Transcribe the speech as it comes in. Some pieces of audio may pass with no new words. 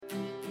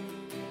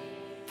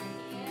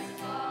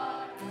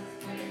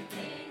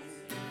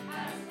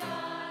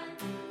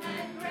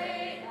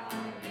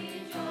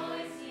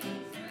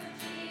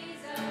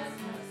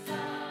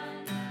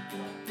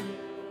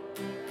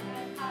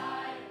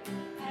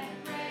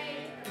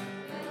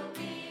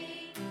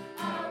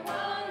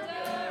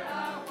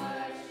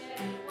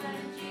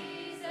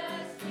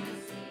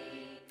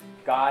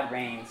God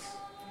reigns,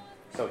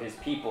 so his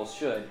people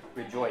should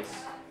rejoice.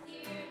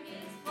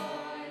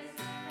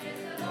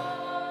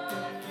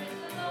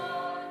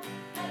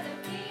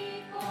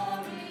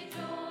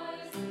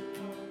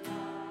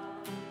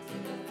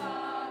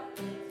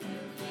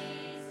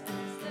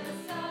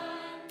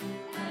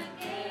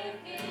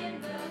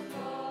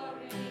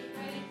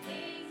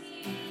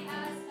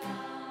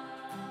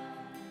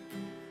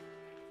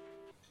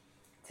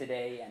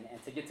 Today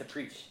and to get to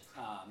preach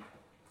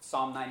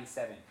Psalm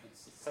 97.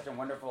 It's such a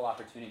wonderful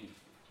opportunity.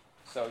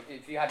 So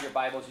if you have your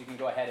Bibles, you can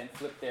go ahead and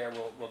flip there.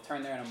 We'll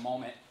turn there in a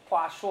moment.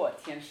 话说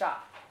天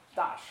下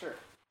大事，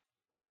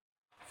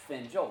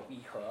分就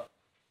必合，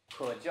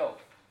合就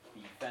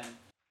必分。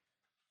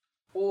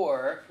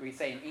Or we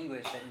say in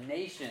English that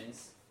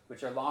nations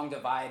which are long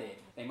divided,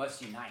 they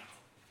must unite.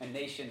 And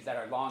nations that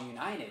are long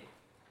united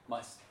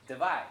must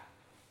divide.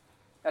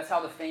 That's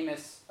how the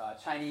famous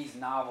Chinese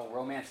novel,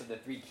 Romance of the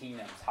Three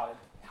Kingdoms,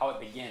 how it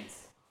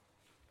begins.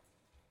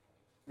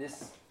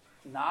 This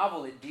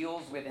novel, it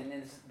deals with,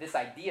 and this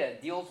idea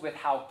deals with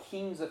how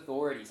kings'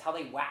 authorities, how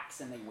they wax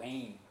and they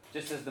wane,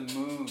 just as the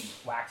moon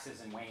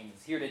waxes and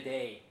wanes, here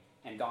today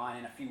and gone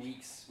in a few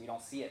weeks. We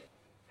don't see it.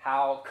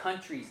 How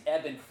countries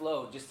ebb and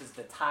flow, just as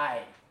the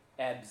tide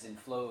ebbs and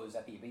flows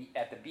at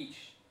the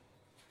beach.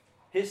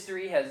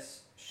 History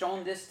has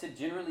shown this to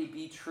generally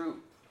be true.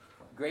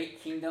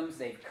 Great kingdoms,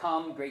 they've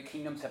come, great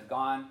kingdoms have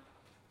gone.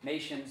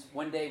 Nations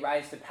one day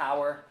rise to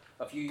power,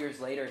 a few years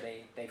later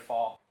they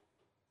fall.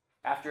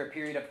 After a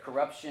period of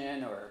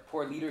corruption or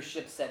poor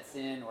leadership sets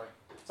in, or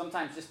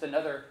sometimes just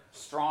another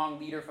strong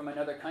leader from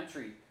another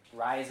country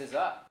rises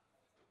up.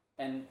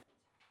 And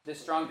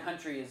this strong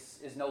country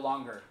is no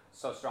longer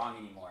so strong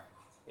anymore.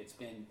 It's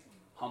been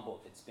humbled,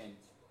 it's been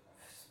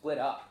split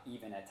up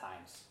even at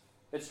times.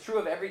 It's true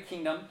of every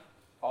kingdom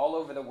all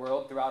over the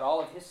world throughout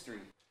all of history.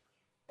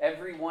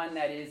 Every one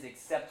that is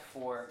except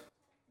for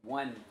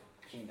one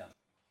kingdom,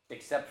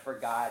 except for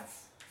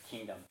God's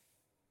kingdom.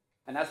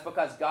 And that's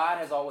because God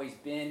has always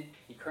been,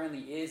 he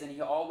currently is, and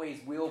he always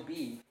will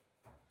be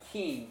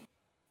king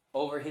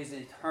over his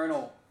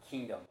eternal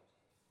kingdom.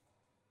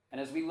 And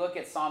as we look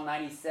at Psalm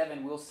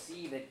 97, we'll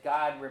see that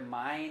God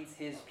reminds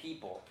his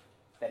people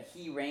that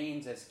he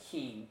reigns as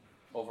king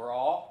over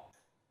all,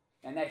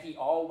 and that he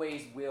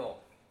always will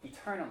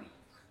eternally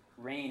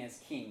reign as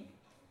king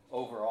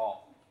over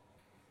all.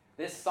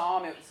 This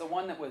psalm, it's the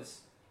one that was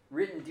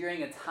written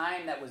during a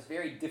time that was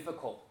very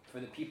difficult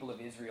for the people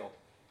of Israel.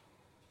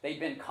 They'd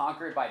been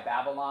conquered by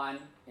Babylon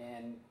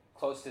in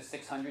close to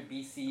 600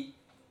 BC,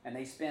 and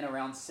they spent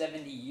around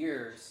 70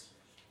 years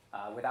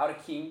without a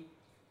king,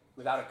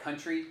 without a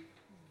country,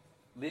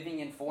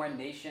 living in foreign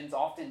nations,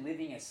 often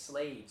living as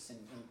slaves in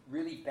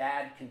really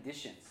bad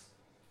conditions.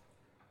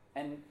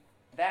 And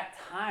that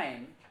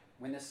time,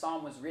 when this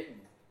psalm was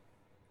written,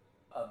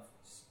 of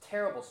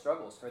terrible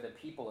struggles for the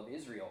people of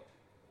Israel,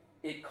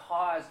 it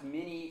caused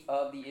many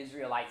of the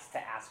Israelites to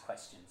ask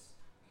questions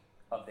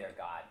of their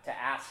God, to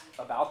ask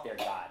about their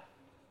God.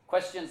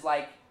 Questions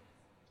like,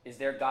 is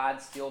their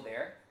God still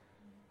there?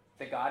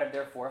 The God of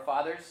their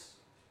forefathers,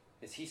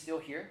 is he still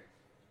here?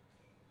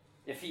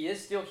 If he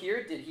is still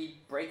here, did he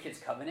break his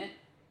covenant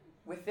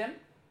with them?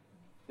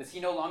 Does he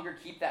no longer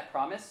keep that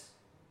promise?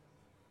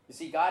 You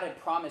see, God had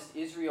promised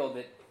Israel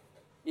that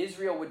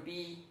Israel would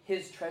be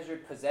his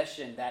treasured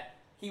possession, that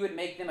he would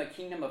make them a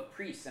kingdom of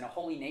priests and a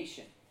holy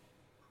nation.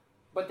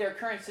 But their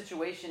current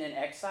situation in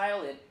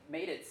exile, it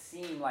made it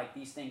seem like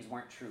these things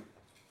weren't true,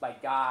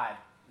 like God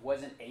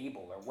wasn't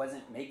able or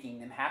wasn't making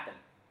them happen.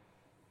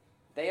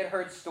 They had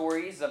heard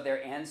stories of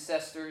their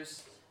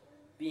ancestors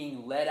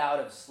being led out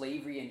of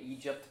slavery in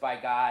Egypt by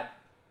God.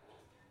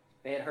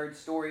 They had heard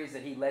stories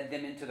that he led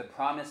them into the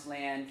promised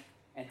land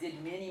and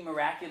did many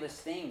miraculous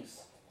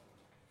things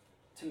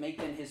to make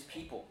them his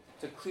people,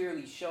 to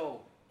clearly show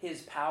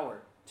his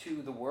power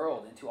to the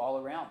world and to all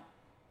around.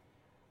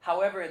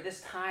 However, at this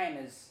time,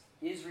 as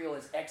Israel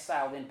is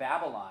exiled in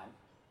Babylon,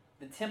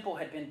 the temple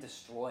had been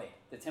destroyed.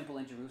 The temple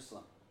in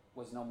Jerusalem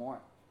was no more.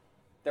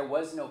 There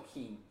was no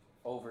king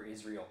over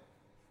Israel.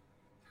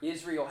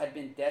 Israel had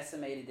been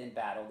decimated in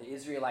battle. The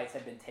Israelites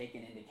had been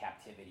taken into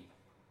captivity.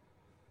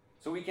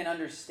 So we can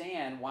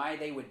understand why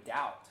they would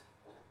doubt,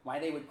 why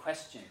they would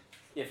question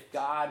if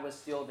God was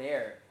still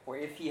there, or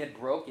if he had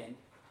broken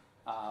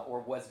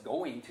or was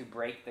going to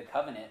break the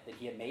covenant that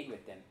he had made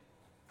with them.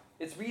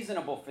 It's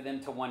reasonable for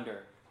them to wonder,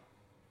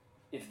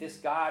 if this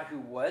God who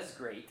was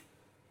great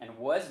and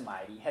was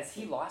mighty, has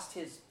he lost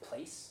his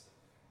place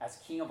as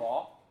king of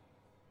all?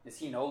 Is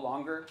he no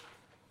longer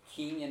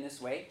king in this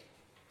way?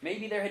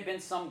 Maybe there had been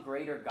some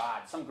greater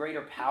God, some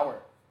greater power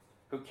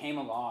who came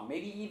along.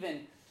 Maybe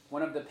even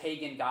one of the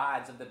pagan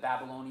gods of the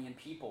Babylonian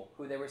people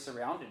who they were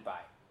surrounded by.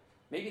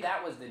 Maybe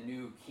that was the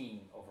new king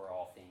over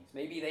all things.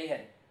 Maybe they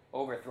had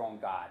overthrown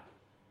God.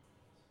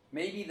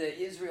 Maybe the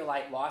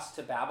Israelite loss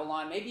to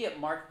Babylon, maybe it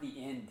marked the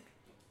end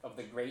of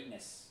the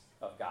greatness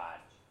of God,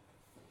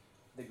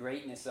 the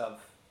greatness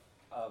of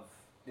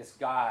this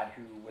God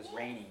who was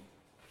reigning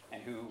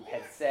and who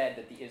had said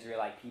that the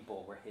Israelite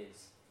people were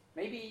his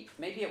Maybe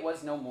it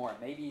was no more.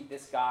 Maybe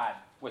this God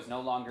was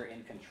no longer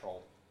in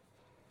control.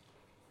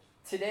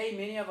 Today,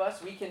 many of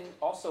us, we can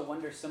also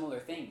wonder similar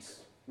things.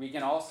 We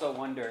can also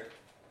wonder,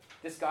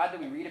 this God that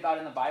we read about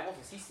in the Bible,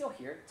 is he still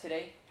here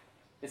today?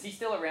 Is he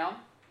still around?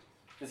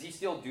 Does he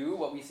still do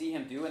what we see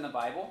him do in the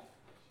Bible?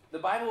 The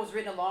Bible was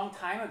written a long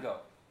time ago.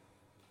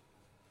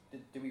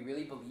 Do we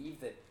really believe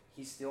that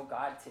he's still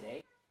God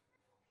today?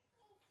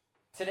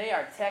 Today,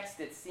 our text,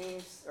 it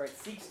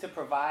seeks to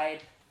provide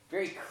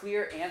very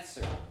clear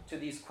answer to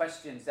these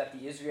questions that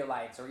the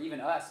Israelites or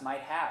even us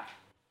might have.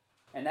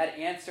 And that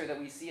answer that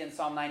we see in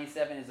Psalm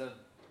 97 is a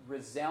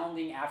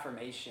resounding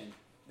affirmation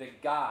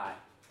that God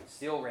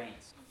still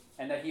reigns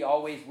and that he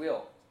always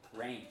will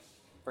reign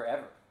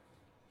forever.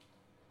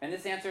 And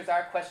this answers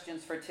our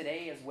questions for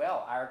today as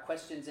well, our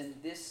questions in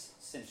this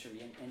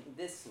century, in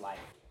this life.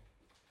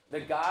 The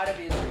God of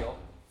Israel,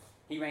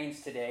 he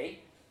reigns today,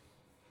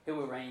 he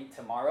will reign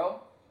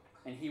tomorrow,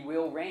 and he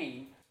will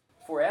reign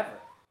forever.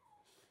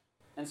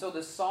 And so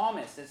the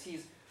psalmist, as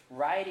he's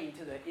writing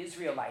to the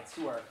Israelites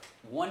who are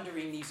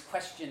wondering these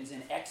questions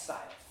in exile,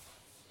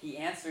 he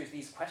answers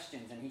these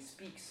questions and he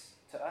speaks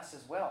to us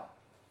as well.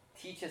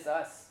 Teaches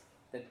us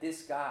that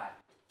this God,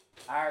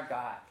 our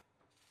God,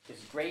 is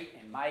great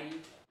and mighty,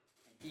 and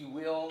he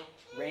will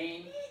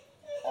reign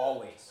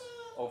always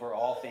over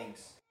all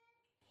things.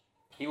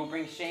 He will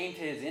bring shame to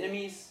his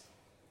enemies,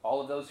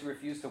 all of those who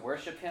refuse to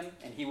worship him,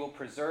 and he will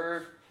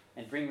preserve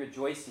and bring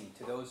rejoicing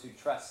to those who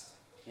trust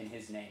in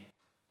his name.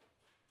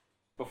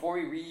 Before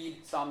we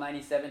read Psalm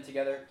 97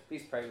 together,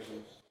 please pray with me.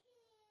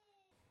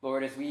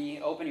 Lord, as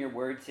we open your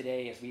word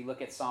today, as we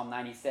look at Psalm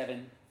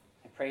 97,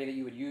 I pray that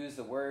you would use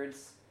the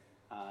words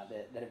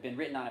that have been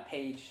written on a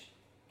page,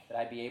 that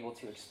I'd be able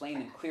to explain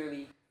them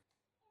clearly,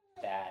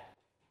 that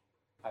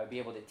I would be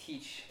able to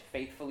teach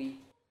faithfully.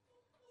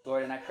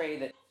 Lord, and I pray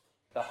that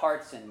the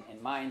hearts and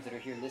minds that are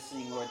here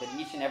listening, Lord, that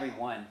each and every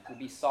one would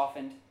be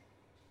softened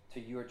to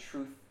your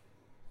truth.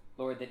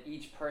 Lord, that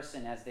each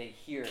person as they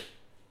hear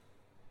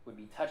would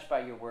be touched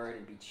by your word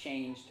and be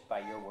changed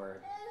by your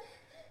word.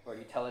 Lord,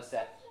 you tell us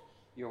that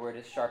your word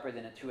is sharper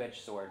than a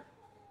two-edged sword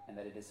and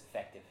that it is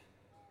effective.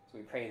 So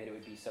we pray that it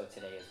would be so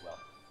today as well.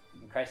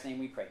 In Christ's name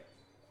we pray.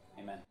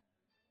 Amen.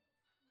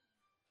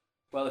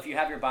 Well, if you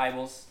have your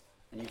Bibles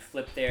and you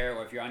flip there,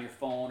 or if you're on your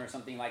phone or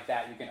something like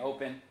that, you can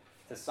open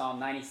to Psalm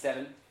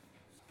 97.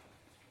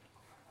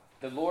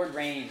 The Lord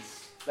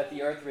reigns. Let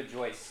the earth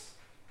rejoice.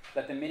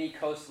 Let the many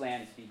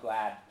coastlands be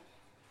glad.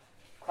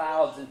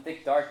 Clouds and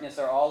thick darkness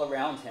are all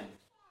around him.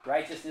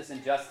 Righteousness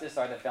and justice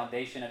are the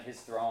foundation of his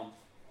throne.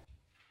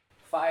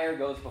 Fire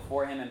goes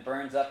before him and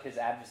burns up his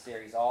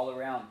adversaries all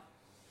around.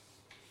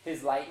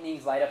 His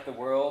lightnings light up the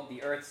world.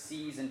 The earth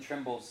sees and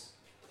trembles.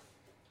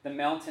 The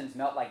mountains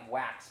melt like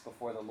wax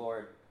before the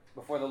Lord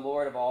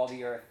of all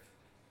the earth.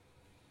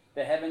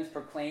 The heavens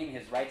proclaim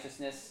his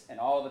righteousness, and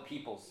all the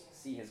peoples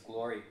see his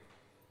glory.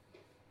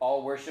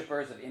 All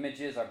worshippers of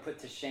images are put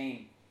to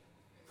shame,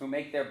 who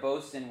make their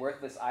boasts in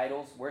worthless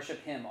idols.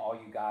 Worship him, all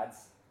you gods.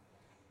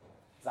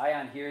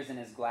 Zion hears and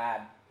is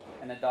glad,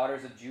 and the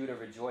daughters of Judah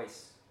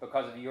rejoice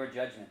because of your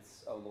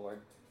judgments, O Lord.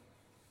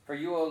 For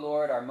you, O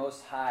Lord, are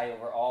most high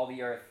over all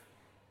the earth.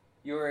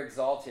 You are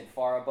exalted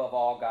far above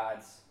all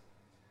gods.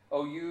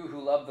 O you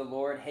who love the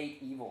Lord, hate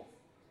evil.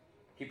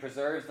 He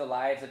preserves the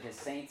lives of his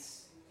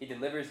saints. He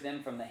delivers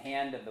them from the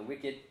hand of the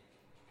wicked.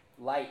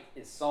 Light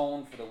is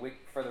sown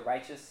for the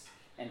righteous,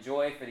 and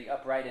joy for the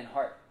upright in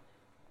heart.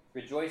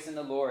 Rejoice in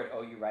the Lord,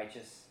 O you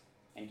righteous,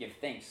 and give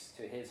thanks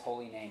to his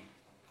holy name.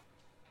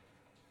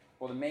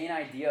 Well, the main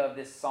idea of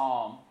this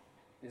psalm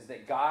is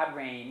that God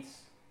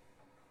reigns,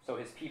 so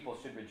his people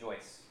should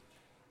rejoice.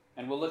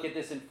 And we'll look at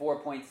this in 4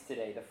 points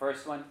today. The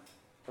first one,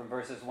 from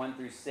verses 1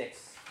 through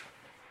 6,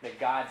 that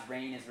God's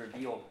reign is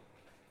revealed.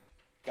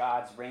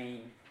 God's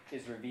reign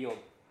is revealed.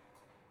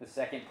 The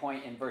second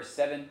point in verse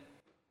 7,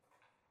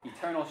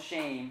 eternal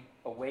shame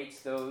awaits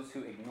those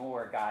who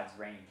ignore God's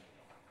reign.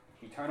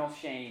 Eternal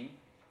shame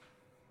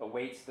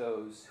awaits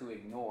those who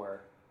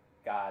ignore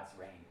God's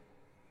reign.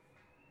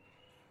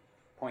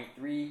 Point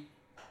 3,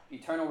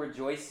 eternal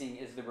rejoicing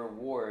is the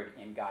reward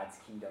in God's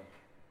kingdom.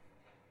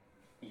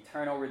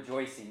 Eternal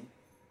rejoicing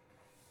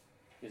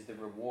is the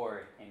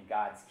reward in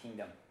God's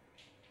kingdom.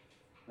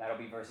 That'll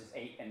be verses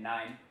 8 and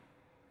 9.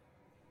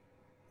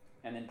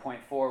 And then point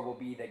 4 will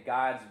be that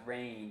God's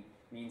reign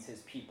means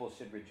his people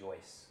should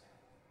rejoice.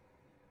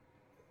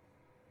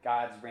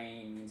 God's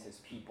reign means his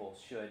people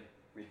should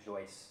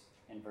rejoice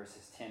in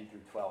verses 10 through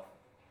 12.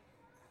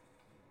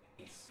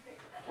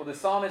 Well, the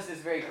psalmist is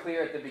very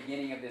clear at the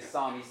beginning of this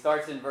psalm. He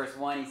starts in verse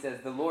 1. He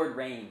says, the Lord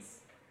reigns.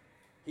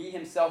 He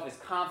himself is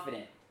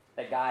confident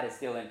that God is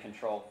still in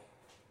control.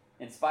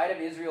 In spite of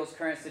Israel's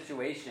current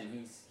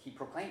situation, he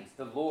proclaims,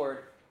 the Lord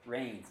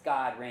reigns.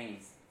 God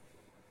reigns.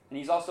 And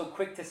he's also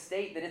quick to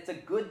state that it's a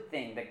good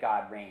thing that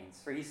God reigns.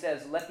 For he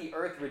says, let the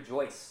earth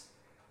rejoice.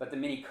 Let the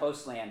many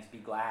coastlands be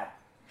glad.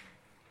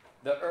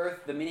 The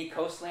earth, the many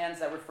coastlands,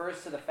 that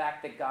refers to the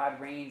fact that God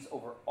reigns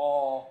over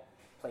all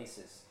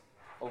places.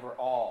 Over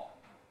all.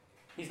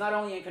 He's not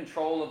only in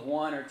control of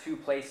one or two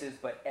places,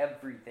 but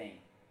everything.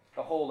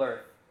 the whole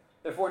earth.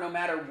 Therefore, no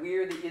matter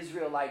where the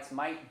Israelites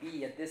might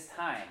be at this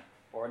time,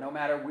 or no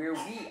matter where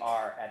we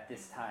are at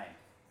this time,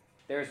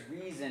 there's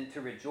reason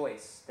to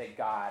rejoice that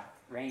God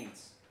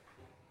reigns.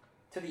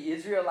 To the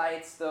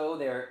Israelites, though,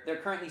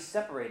 they're currently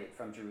separated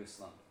from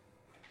Jerusalem.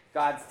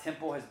 God's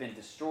temple has been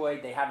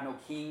destroyed. They have no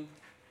king.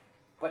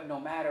 But no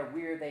matter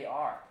where they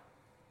are,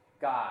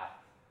 God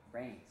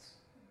reigns.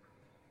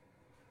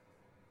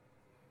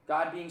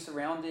 God being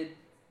surrounded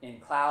in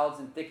clouds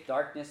and thick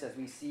darkness, as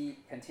we see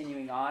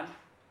continuing on,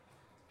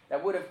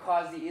 that would have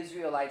caused the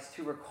Israelites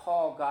to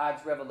recall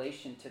God's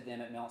revelation to them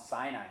at Mount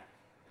Sinai.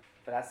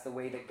 For that's the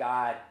way that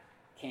God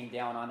came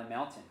down on the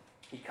mountain.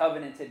 He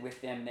covenanted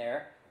with them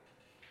there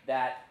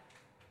that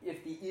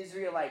if the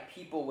Israelite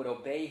people would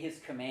obey his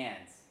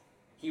commands,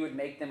 he would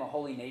make them a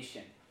holy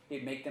nation. He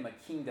would make them a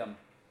kingdom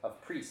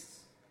of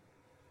priests.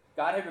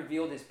 God had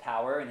revealed his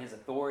power and his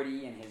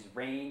authority and his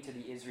reign to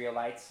the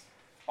Israelites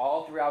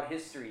all throughout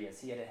history,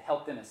 as he had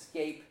helped them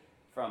escape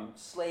from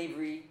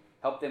slavery,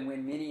 helped them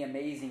win many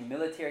amazing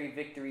military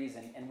victories,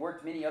 and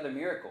worked many other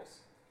miracles.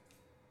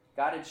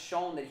 God had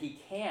shown that he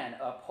can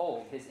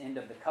uphold his end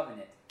of the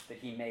covenant that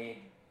he made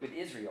with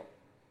Israel.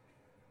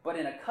 But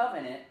in a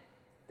covenant,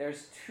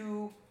 there's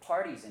two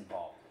parties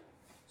involved.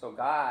 So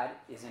God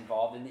is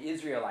involved and the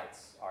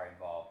Israelites are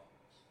involved.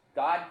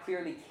 God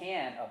clearly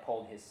can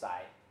uphold his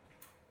side.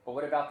 But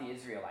what about the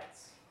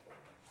Israelites?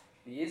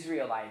 The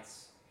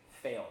Israelites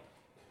failed,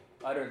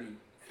 utterly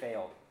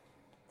failed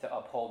to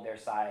uphold their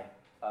side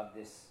of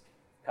this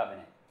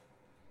covenant.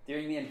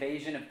 During the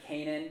invasion of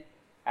Canaan,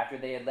 after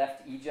they had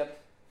left Egypt,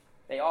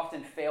 they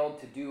often failed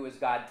to do as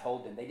God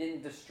told them. They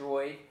didn't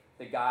destroy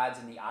the gods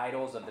and the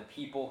idols of the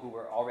people who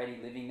were already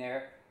living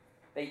there.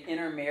 They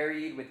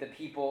intermarried with the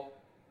people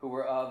who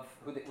were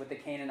with the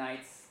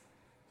Canaanites.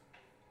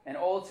 And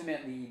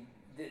ultimately,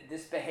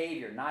 this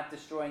behavior, not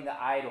destroying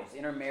the idols,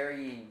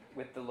 intermarrying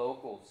with the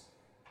locals,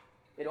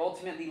 it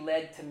ultimately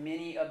led to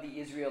many of the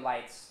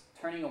Israelites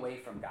turning away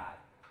from God,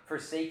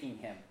 forsaking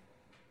him,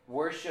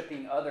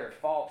 worshiping other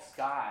false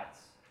gods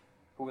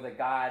who were the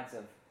gods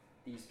of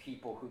these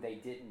people who they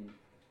didn't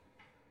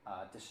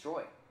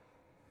destroy.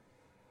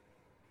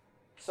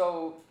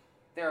 So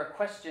there are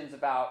questions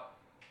about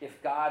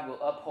if God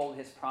will uphold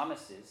his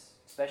promises,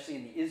 especially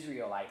in the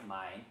Israelite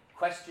mind,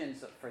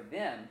 questions for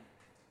them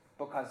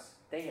because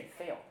they had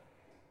failed.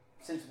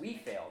 Since we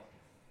failed,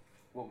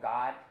 will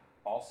God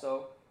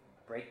also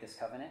break this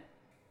covenant?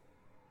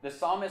 The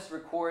psalmist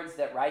records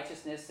that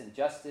righteousness and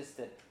justice,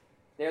 that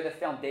they're the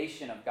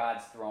foundation of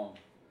God's throne.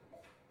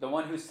 The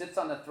one who sits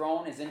on the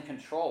throne is in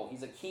control.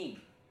 He's a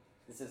king.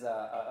 This is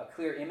a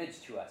clear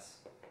image to us.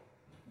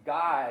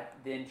 God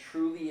then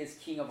truly is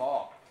king of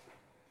all.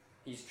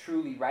 He's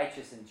truly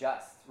righteous and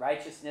just.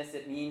 Righteousness,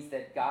 it means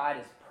that God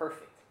is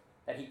perfect,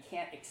 that he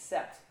can't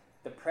accept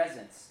the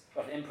presence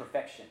of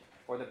imperfection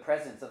or the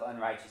presence of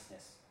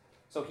unrighteousness.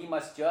 So he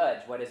must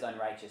judge what is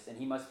unrighteous, and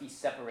he must be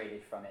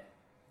separated from it.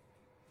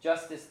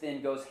 Justice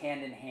then goes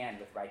hand in hand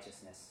with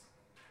righteousness.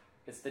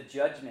 It's the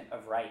judgment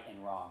of right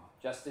and wrong.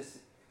 Justice,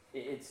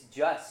 it's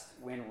just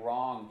when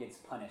wrong gets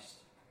punished.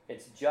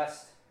 It's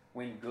just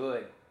when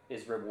good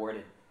is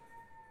rewarded.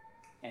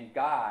 And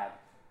God,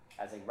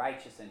 as a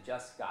righteous and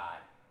just God,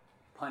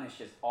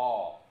 punishes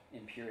all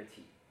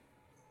impurity.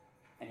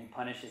 And he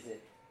punishes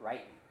it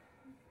rightly.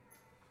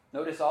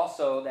 Notice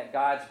also that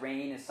God's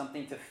reign is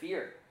something to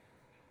fear.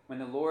 When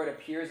the Lord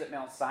appears at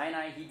Mount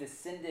Sinai, he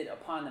descended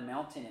upon the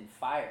mountain in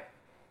fire.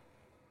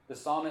 The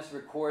psalmist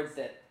records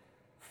that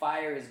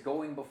fire is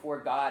going before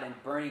God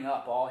and burning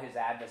up all his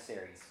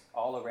adversaries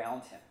all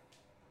around him.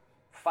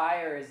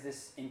 Fire is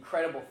this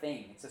incredible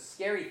thing. It's a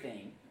scary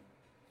thing.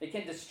 It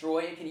can destroy,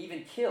 it can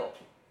even kill.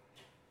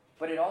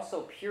 But it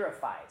also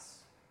purifies,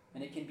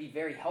 and it can be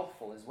very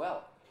helpful as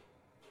well.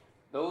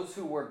 Those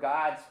who were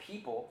God's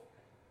people,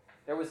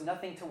 there was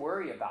nothing to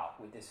worry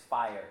about with this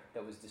fire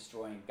that was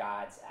destroying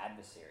God's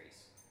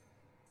adversaries.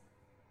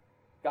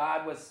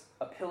 God was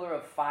a pillar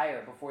of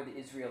fire before the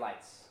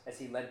Israelites as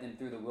he led them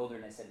through the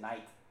wilderness at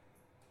night.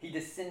 He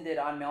descended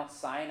on Mount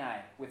Sinai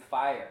with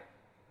fire.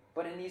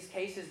 But in these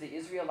cases, the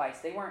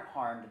Israelites, they weren't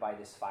harmed by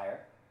this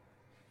fire.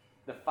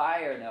 The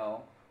fire,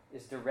 no,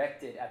 is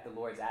directed at the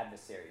Lord's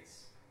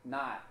adversaries,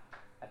 not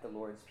at the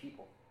Lord's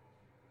people.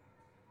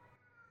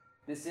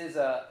 This is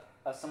a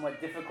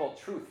somewhat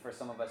difficult truth for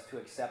some of us to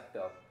accept,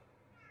 though.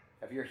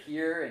 If you're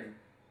here and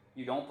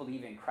you don't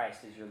believe in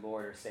Christ as your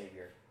Lord or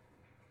Savior,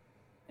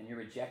 and you're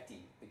rejecting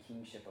the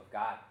kingship of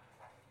God,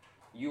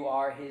 you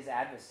are his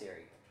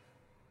adversary.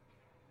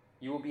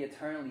 You will be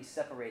eternally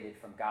separated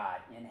from God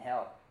in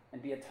hell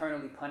and be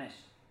eternally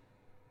punished.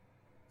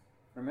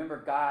 Remember,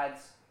 God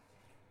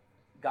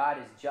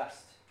is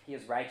just. He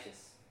is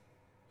righteous.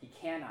 He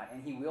cannot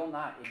and he will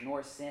not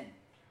ignore sin.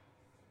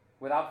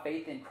 Without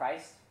faith in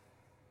Christ,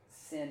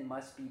 sin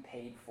must be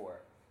paid for.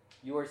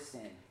 Your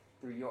sin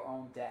through your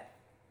own death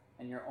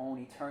and your own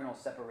eternal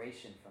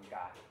separation from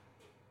God.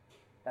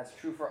 That's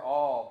true for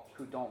all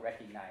who don't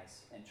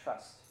recognize and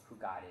trust who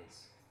God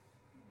is.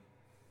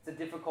 It's a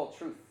difficult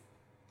truth,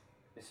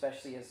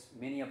 especially as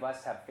many of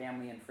us have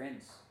family and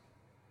friends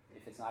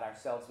If it's not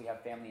ourselves, we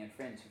have family and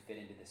friends who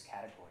fit into this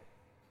category.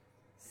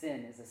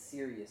 Sin is a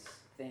serious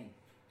thing.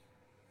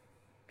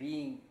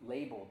 Being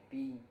labeled,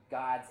 being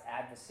God's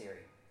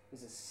adversary,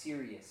 is a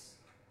serious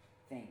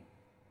thing.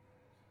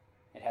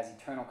 It has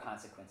eternal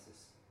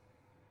consequences.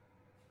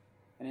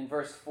 And in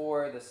verse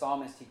 4, the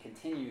psalmist, he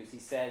continues, he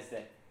says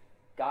that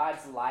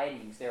God's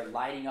lightings, they're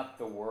lighting up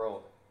the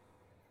world.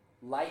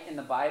 Light in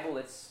the Bible,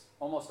 it's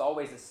almost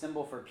always a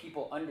symbol for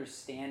people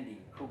understanding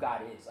who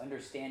God is,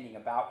 understanding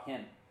about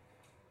him.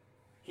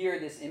 Here,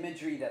 this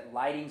imagery that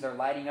lightings are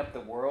lighting up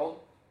the world,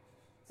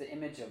 it's an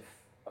image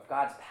of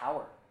God's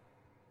power.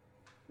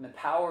 In the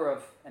power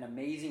of an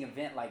amazing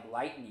event like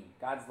lightning,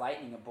 God's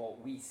lightning bolt,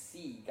 we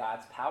see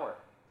God's power.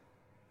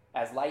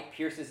 As light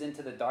pierces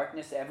into the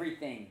darkness,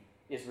 everything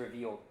is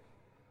revealed.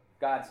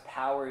 God's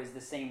power is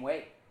the same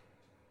way.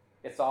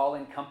 It's all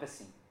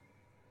encompassing.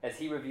 As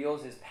he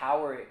reveals his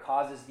power, it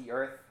causes the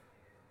earth,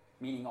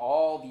 meaning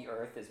all the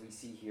earth, as we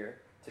see here,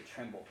 to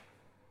tremble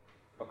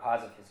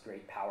because of his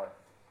great power.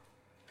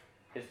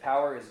 His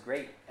power is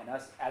great, and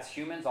us as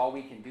humans, all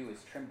we can do is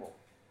tremble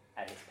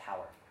at his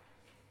power.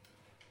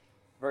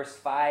 Verse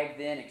 5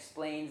 then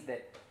explains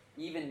that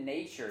even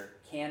nature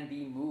can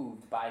be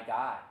moved by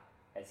God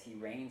as he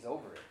reigns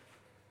over it.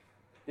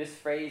 This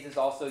phrase is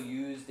also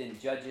used in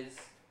Judges,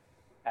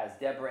 as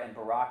Deborah and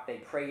Barak, they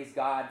praise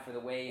God for the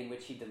way in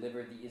which he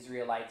delivered the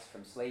Israelites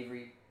from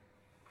slavery.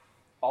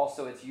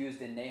 Also, it's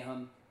used in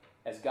Nahum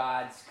as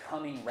God's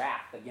coming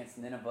wrath against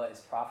Nineveh is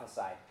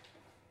prophesied.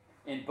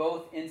 In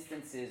both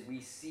instances, we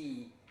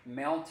see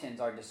mountains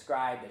are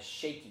described as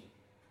shaking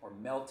or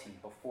melting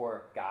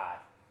before God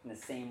in the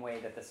same way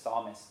that the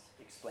psalmist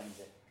explains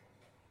it.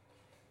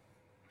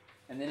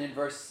 And then in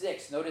verse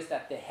 6, notice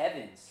that the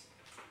heavens,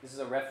 this is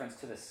a reference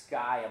to the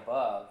sky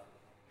above,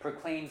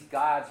 proclaims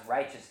God's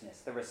righteousness,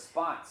 the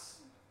response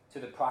to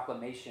the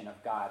proclamation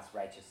of God's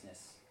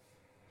righteousness.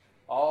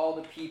 All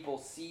the people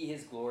see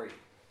his glory.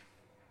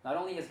 Not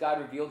only has God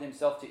revealed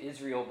himself to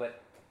Israel,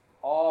 but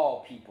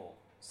all people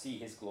see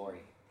his glory.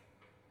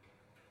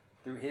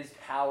 Through his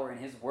power and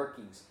his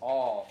workings,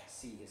 all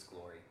see his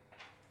glory.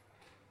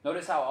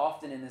 Notice how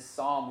often in this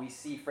psalm we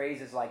see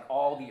phrases like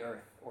all the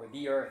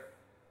earth,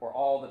 or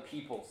all the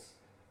peoples.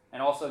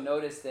 And also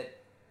notice that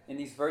in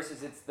these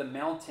verses, it's the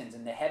mountains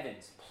and the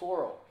heavens,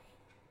 plural,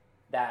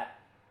 that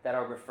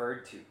are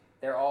referred to.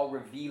 They're all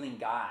revealing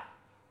God.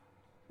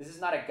 This is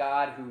not a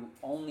God who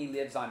only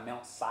lives on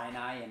Mount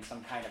Sinai in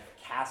some kind of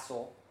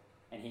castle,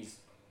 and he's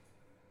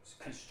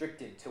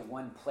constricted to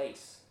one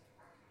place.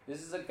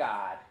 This is a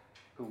God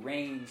who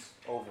reigns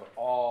over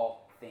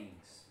all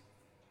things,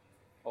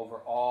 over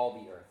all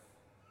the earth,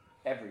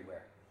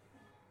 everywhere.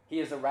 He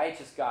is a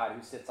righteous God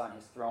who sits on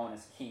his throne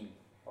as king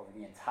over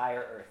the entire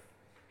earth.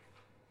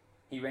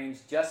 He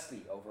reigns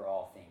justly over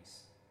all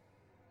things.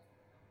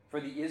 For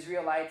the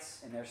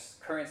Israelites in their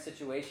current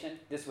situation,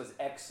 this was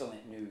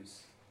excellent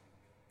news.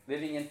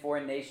 Living in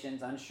foreign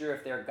nations, unsure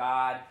if their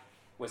God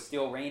was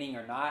still reigning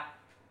or not,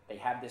 they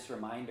have this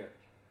reminder.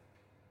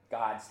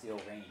 God still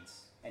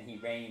reigns, and he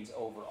reigns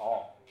over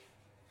all.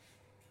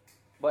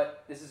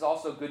 But this is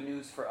also good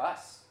news for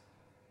us,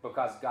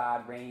 because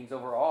God reigns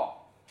over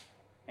all.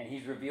 And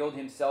he's revealed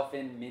himself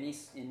in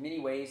many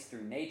ways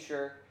through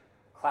nature,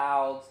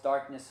 clouds,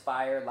 darkness,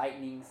 fire,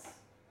 lightnings,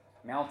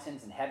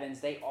 mountains, and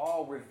heavens. They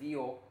all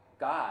reveal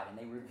God, and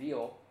they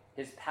reveal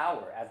his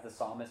power, as the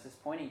psalmist is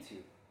pointing to.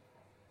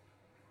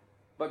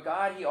 But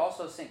God, he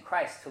also sent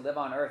Christ to live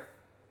on earth.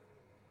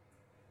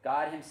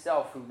 God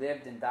himself, who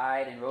lived and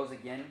died and rose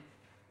again.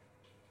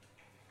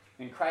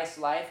 In Christ's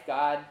life,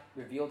 God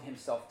revealed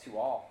himself to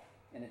all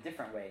in a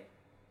different way.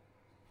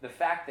 The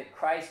fact that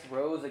Christ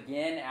rose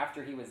again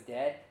after he was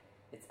dead,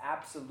 it's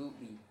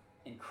absolutely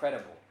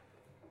incredible.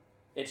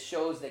 It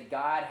shows that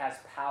God has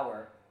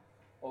power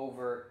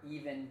over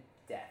even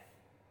death.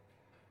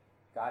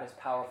 God is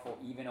powerful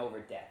even over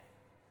death.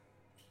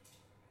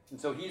 And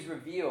so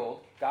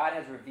God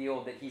has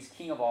revealed that he's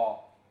king of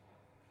all.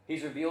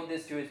 He's revealed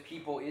this to his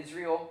people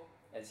Israel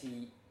as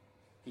he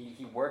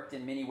worked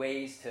in many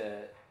ways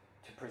to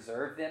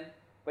preserve them.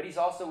 But he's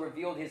also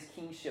revealed his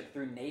kingship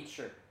through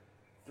nature,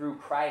 through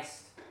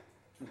Christ,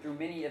 and through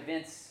many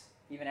events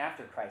even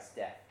after Christ's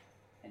death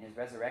and his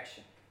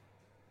resurrection.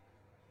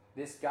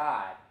 This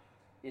God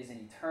is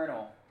an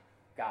eternal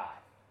God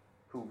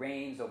who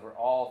reigns over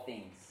all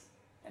things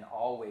and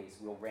always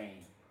will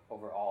reign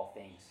over all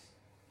things.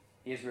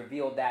 He has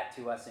revealed that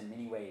to us in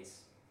many ways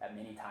at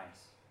many times.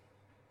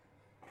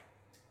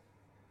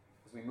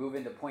 As we move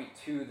into point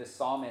 2, the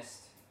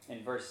psalmist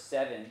in verse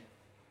 7,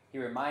 he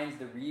reminds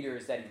the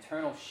readers that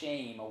eternal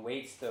shame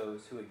awaits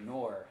those who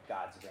ignore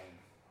God's reign.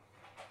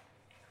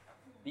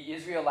 The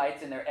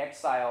Israelites in their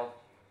exile,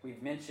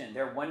 we've mentioned,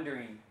 they're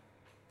wondering,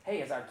 hey,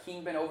 has our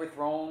king been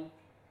overthrown?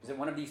 Is it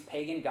one of these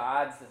pagan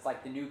gods that's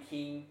like the new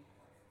king?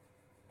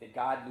 Did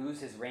God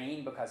lose his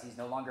reign because he's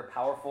no longer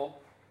powerful?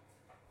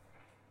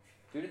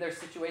 Due to their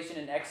situation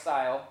in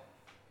exile,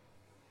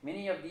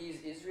 many of these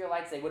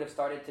Israelites, they would have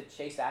started to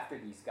chase after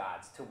these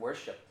gods, to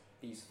worship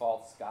these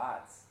false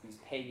gods, these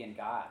pagan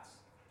gods.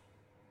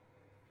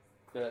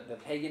 The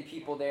pagan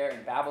people there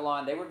in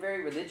Babylon, they were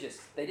very religious.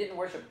 They didn't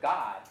worship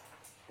God.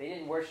 They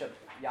didn't worship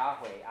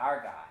Yahweh,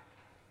 our God.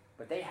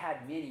 But they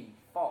had many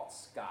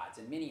false gods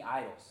and many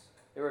idols.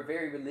 They were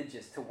very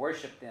religious to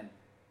worship them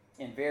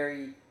in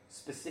very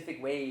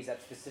specific ways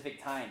at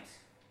specific times.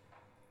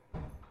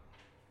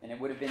 And it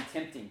would have been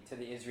tempting to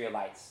the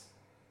Israelites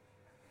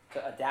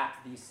to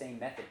adapt these same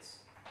methods.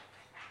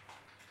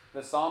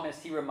 The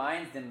psalmist, he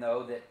reminds them,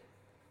 though, that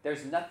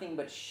there's nothing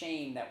but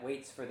shame that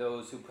waits for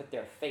those who put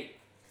their faith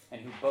and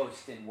who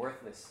boast in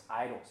worthless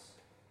idols.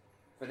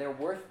 For they're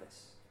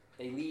worthless.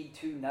 They lead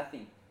to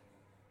nothing.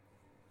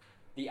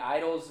 The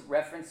idols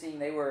referencing,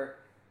 they were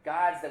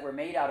gods that were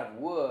made out of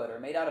wood or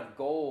made out of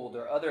gold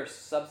or other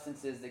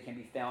substances that can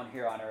be found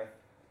here on earth.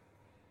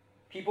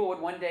 People would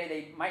one day,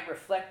 they might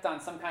reflect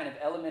on some kind of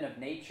element of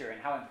nature and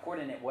how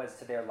important it was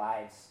to their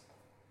lives.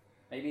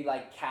 Maybe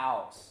like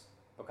cows,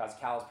 because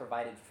cows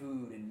provided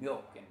food and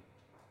milk and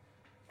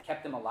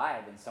kept them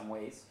alive in some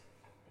ways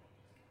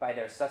by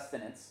their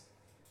sustenance.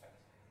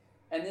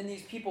 And then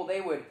these people,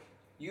 they would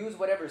use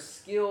whatever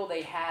skill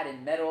they had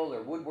in metal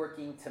or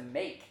woodworking to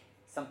make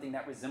something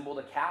that resembled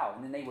a cow.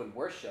 And then they would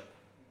worship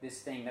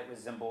this thing that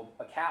resembled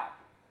a cow.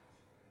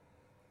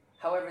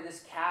 However,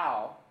 this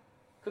cow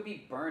could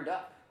be burned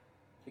up.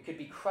 It could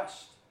be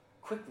crushed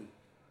quickly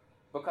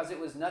because it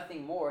was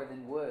nothing more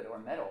than wood or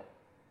metal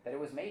that it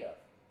was made of.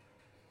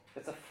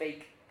 It's a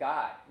fake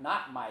God,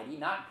 not mighty,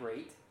 not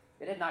great.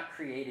 It had not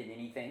created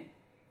anything.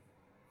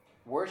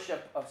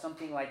 Worship of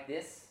something like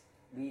this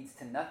leads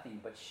to nothing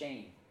but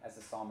shame, as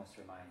the psalmist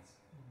reminds.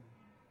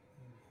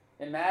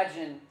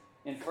 Imagine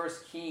in 1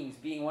 Kings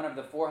being one of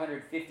the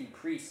 450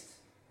 priests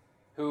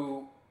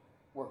who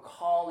were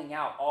calling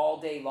out all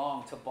day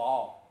long to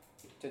Baal,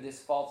 to this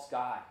false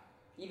god,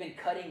 even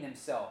cutting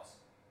themselves,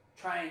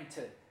 trying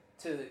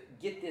to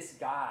get this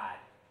god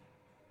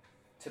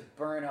to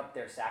burn up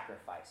their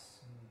sacrifice.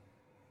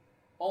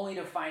 Only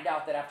to find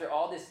out that after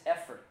all this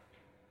effort,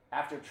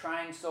 after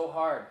trying so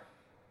hard,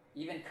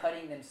 even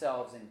cutting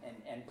themselves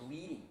and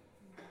bleeding,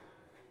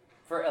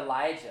 for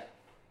Elijah,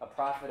 a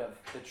prophet of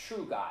the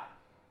true God,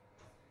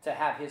 to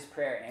have his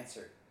prayer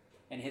answered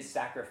and his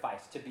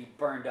sacrifice to be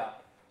burned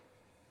up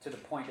to the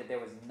point that there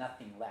was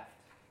nothing left.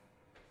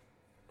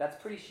 That's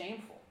pretty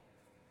shameful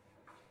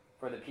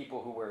for the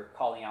people who were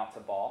calling out to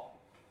Baal.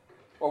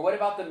 Or what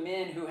about the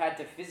men who had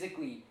to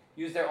physically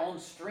use their own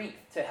strength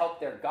to help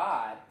their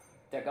god,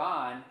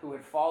 Dagon, who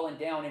had fallen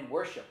down in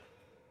worship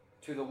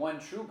to the one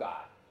true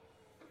God,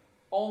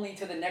 only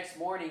to the next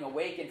morning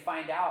awake and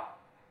find out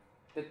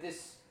that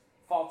this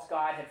false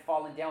god had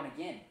fallen down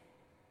again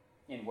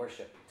in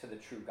worship to the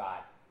true God.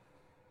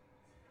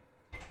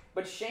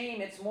 But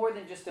shame, it's more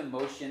than just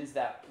emotions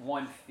that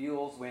one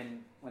feels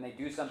when they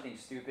do something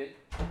stupid.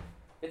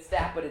 It's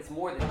that, but it's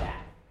more than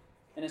that.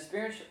 In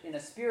a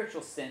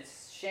spiritual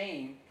sense,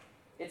 shame,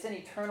 it's an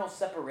eternal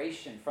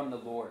separation from the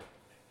Lord.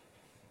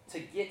 To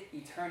get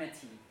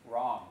eternity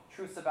wrong,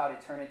 truths about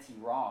eternity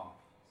wrong,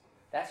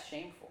 that's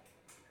shameful.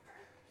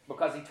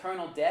 Because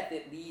eternal death,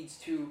 it leads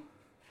to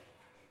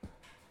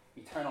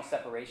eternal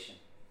separation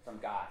from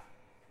God.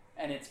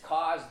 And it's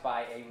caused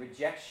by a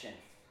rejection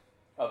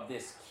of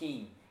this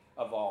King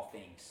of all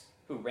things,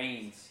 who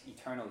reigns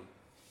eternally.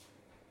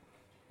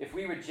 If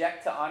we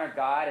reject to honor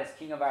God as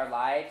King of our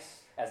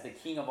lives, as the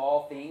King of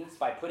all things,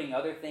 by putting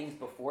other things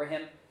before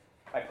him,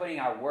 by putting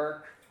our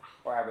work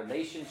or our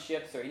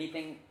relationships or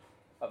anything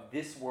of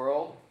this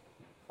world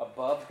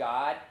above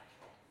God,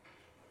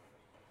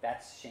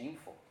 that's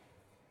shameful.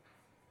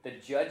 The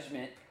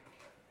judgment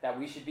that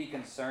we should be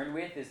concerned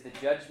with is the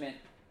judgment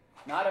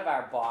not of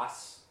our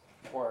boss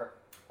or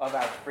of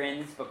our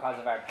friends because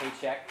of our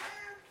paycheck.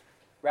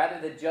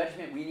 Rather, the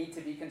judgment we need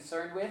to be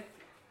concerned with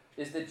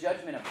is the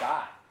judgment of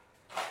God,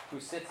 who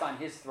sits on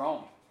his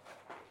throne.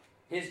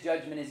 His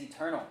judgment is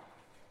eternal.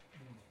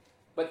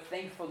 But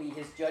thankfully,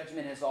 his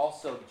judgment is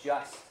also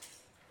just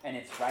and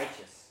it's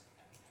righteous.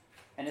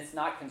 And it's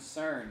not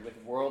concerned with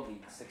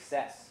worldly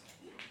success.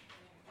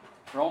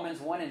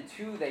 Romans 1 and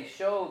 2, they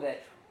show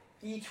that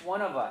each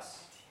one of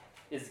us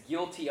is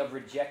guilty of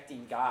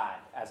rejecting God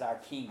as our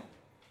King.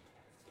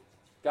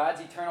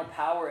 God's eternal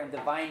power and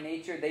divine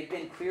nature, they've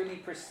been clearly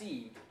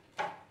perceived,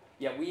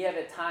 yet we have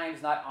at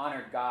times not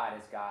honored God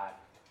as God.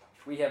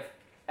 We have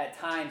at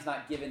times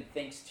not given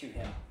thanks to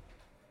him.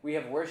 We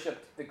have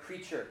worshipped the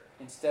creature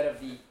instead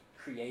of the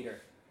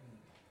Creator.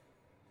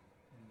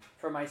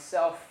 For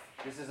myself,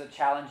 this is a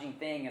challenging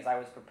thing as I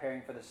was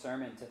preparing for the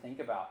sermon to think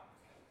about.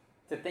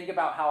 To think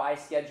about how I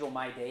schedule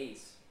my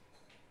days.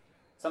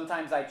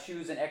 Sometimes I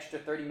choose an extra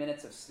 30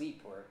 minutes of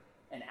sleep or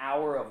an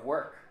hour of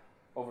work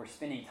over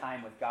spending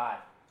time with God.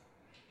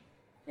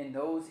 In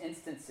those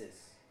instances,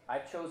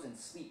 I've chosen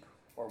sleep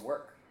or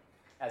work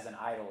as an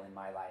idol in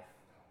my life,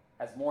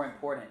 as more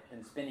important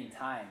than spending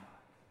time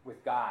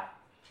with God,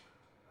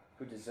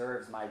 who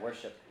deserves my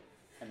worship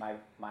and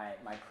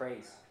my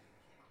praise.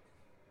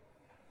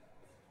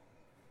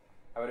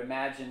 I would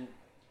imagine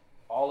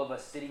all of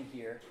us sitting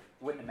here,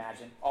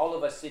 all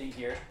of us sitting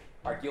here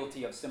are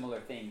guilty of similar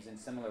things in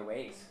similar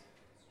ways.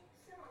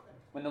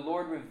 When the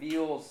Lord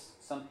reveals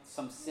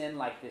some sin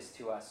like this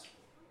to us,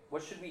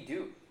 what should we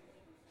do?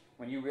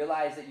 When you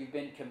realize that you've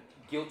been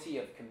guilty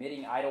of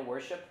committing idol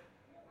worship,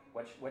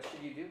 what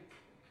should you do?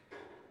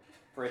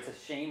 For it's a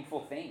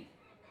shameful thing.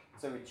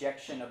 It's a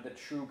rejection of the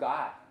true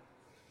God.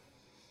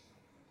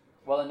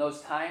 Well, in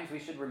those times, we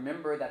should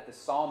remember that the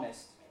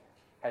psalmist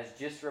has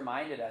just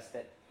reminded us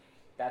that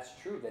that's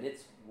true, that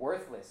it's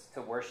worthless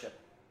to worship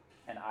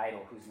an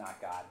idol who's not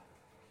God.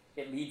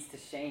 It leads to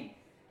shame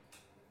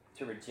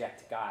to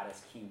reject God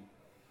as king.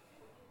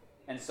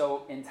 And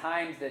so in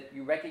times that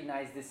you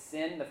recognize this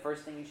sin, the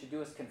first thing you should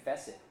do is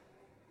confess it.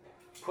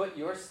 Put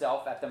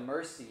yourself at the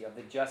mercy of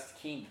the just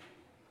king.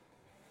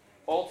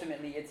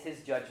 Ultimately, it's his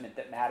judgment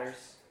that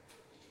matters.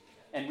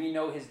 And we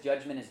know his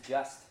judgment is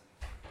just.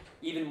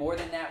 Even more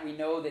than that, we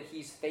know that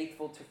he's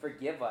faithful to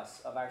forgive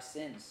us of our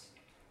sins.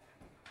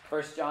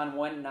 1 John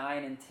 1,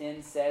 9 and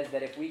 10 says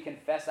that if we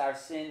confess our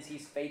sins,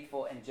 he's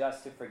faithful and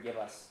just to forgive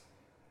us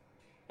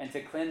and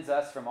to cleanse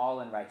us from all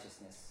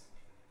unrighteousness.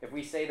 If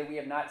we say that we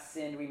have not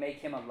sinned, we make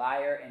him a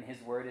liar and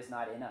his word is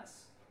not in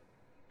us.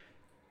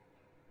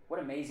 What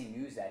amazing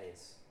news that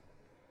is.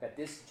 That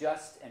this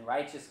just and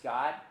righteous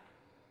God,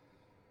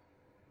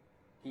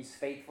 he's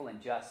faithful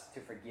and just to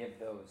forgive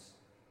those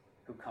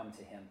who come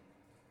to him,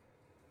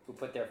 who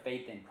put their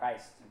faith in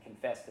Christ and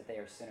confess that they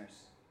are sinners.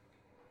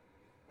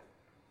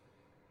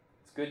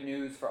 It's good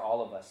news for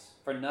all of us,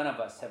 for none of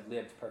us have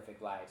lived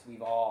perfect lives.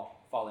 We've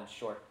all fallen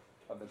short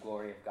of the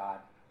glory of God.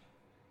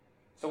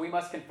 So we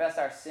must confess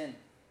our sin.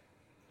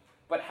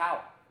 But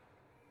how?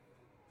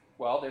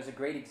 Well, there's a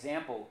great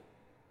example.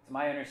 It's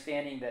my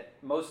understanding that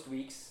most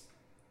weeks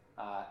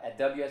at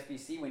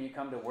WSBC, when you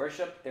come to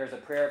worship, there's a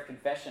prayer of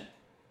confession.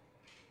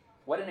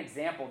 What an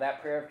example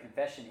that prayer of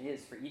confession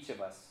is for each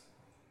of us.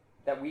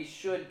 That we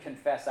should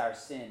confess our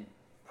sin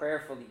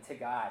prayerfully to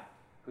God,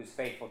 who's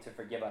faithful to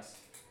forgive us.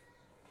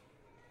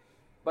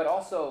 But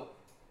also,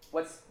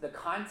 what's the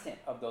content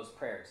of those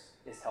prayers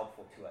is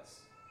helpful to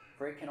us.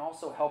 For it can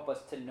also help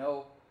us to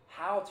know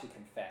how to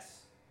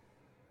confess.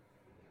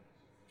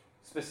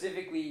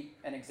 Specifically,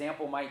 an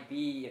example might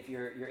be if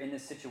you're in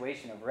this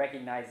situation of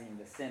recognizing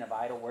the sin of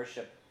idol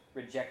worship,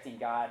 rejecting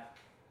God.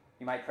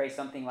 You might pray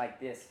something like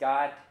this: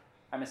 God,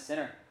 I'm a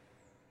sinner.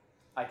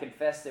 I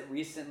confess that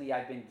recently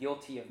I've been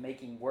guilty of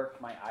making work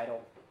my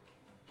idol.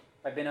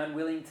 I've been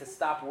unwilling to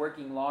stop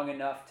working long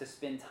enough to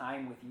spend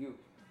time with you.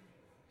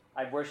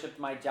 I've worshipped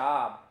my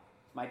job,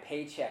 my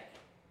paycheck,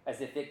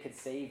 as if it could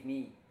save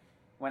me,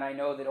 when I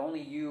know that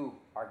only you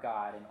are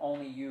God and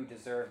only you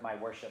deserve my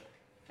worship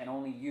and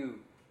only you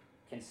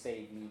can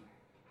save me.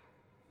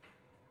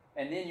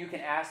 And then you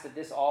can ask that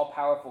this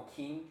all-powerful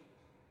King,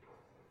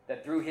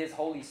 that through his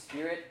Holy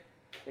Spirit,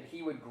 that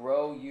he would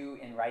grow you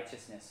in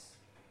righteousness,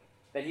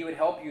 that he would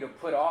help you to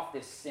put off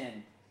this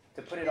sin,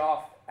 to put it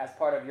off as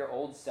part of your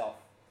old self,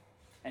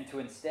 and to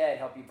instead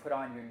help you put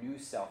on your new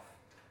self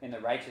in the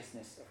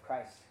righteousness of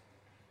Christ.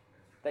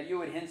 That you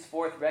would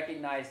henceforth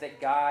recognize that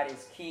God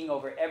is king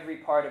over every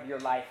part of your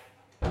life,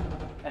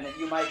 and that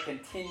you might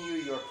continue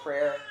your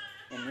prayer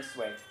in this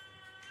way.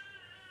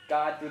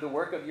 God, through the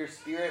work of your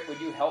Spirit,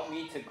 would you help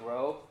me to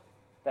grow,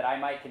 that I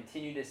might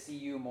continue to see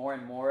you more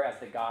and more as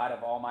the God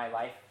of all my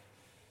life?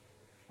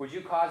 Would you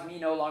cause me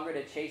no longer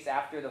to chase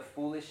after the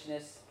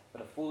foolishness or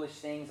the foolish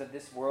things of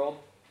this world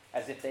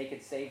as if they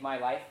could save my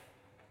life?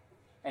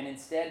 And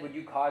instead, would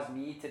you cause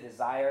me to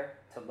desire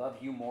to love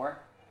you more?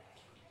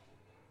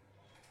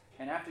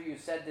 And after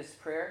you've said this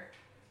prayer,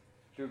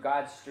 through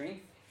God's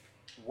strength,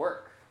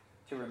 work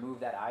to remove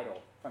that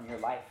idol from your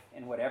life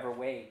in whatever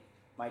way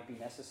might be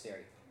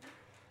necessary.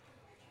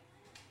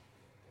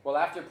 Well,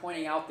 after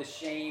pointing out the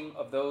shame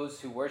of those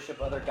who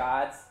worship other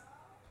gods,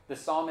 the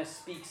psalmist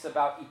speaks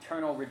about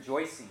eternal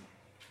rejoicing.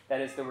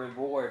 That is the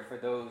reward for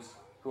those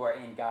who are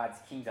in God's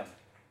kingdom.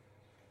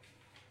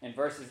 In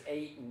verses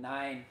 8 and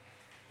 9,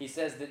 he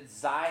says that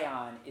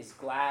Zion is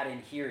glad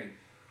in hearing.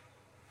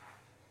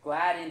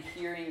 Glad in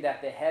hearing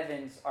that the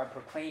heavens are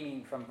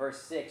proclaiming from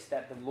verse 6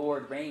 that the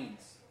Lord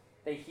reigns.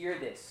 They hear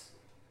this.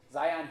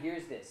 Zion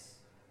hears this,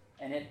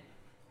 and it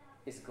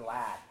is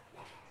glad.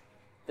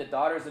 The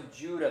daughters of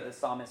Judah, the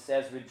psalmist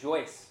says,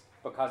 rejoice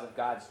because of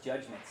God's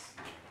judgments.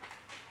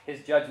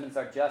 His judgments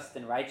are just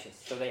and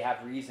righteous, so they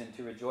have reason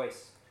to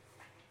rejoice.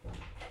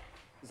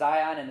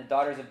 Zion and the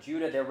daughters of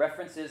Judah, they're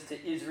references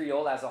to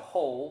Israel as a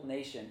whole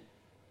nation.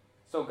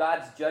 So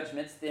God's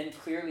judgments then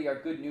clearly are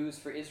good news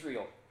for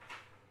Israel.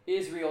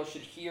 Israel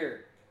should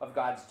hear of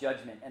God's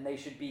judgment, and they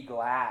should be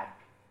glad.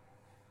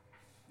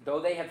 Though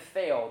they have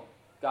failed,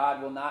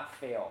 God will not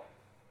fail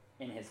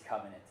in his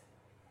covenant.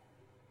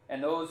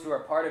 And those who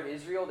are part of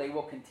Israel, they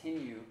will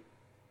continue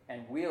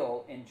and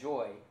will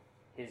enjoy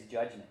his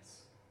judgments.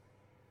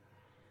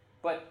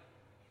 But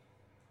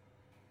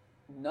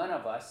none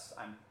of us,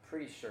 I'm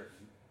pretty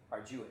certain,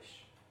 are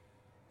Jewish.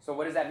 So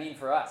what does that mean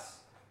for us?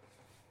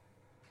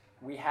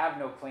 We have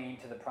no claim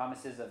to the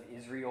promises of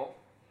Israel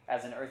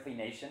as an earthly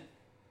nation.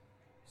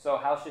 So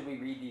how should we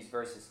read these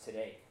verses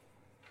today?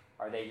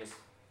 Are they just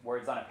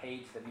words on a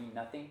page that mean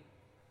nothing?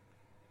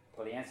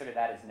 Well, the answer to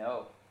that is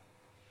no.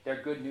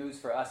 They're good news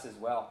for us as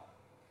well.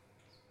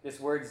 This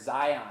word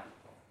Zion,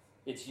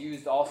 it's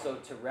used also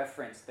to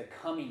reference the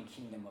coming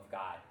kingdom of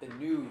God, the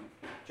new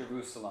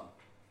Jerusalem.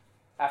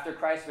 After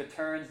Christ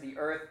returns, the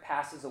earth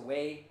passes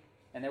away,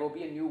 and there will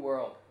be a new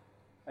world,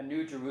 a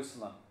new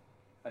Jerusalem,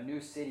 a new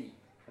city.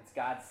 It's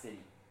God's city.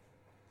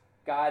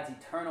 God's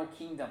eternal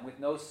kingdom with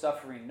no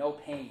suffering, no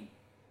pain,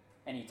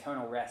 and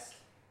eternal rest.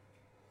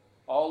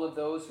 All of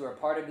those who are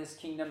part of this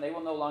kingdom, they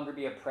will no longer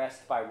be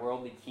oppressed by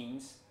worldly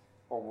kings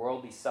or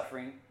worldly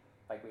suffering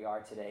like we are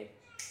today.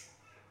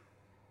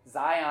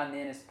 Zion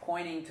then is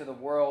pointing to the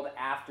world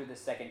after the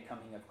second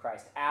coming of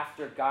Christ,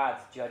 after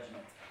God's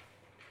judgment.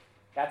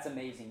 That's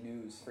amazing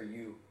news for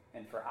you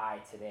and for I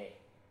today.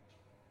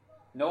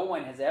 No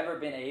one has ever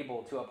been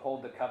able to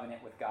uphold the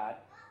covenant with God.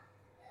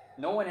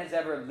 No one has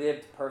ever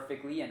lived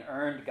perfectly and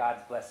earned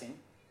God's blessing.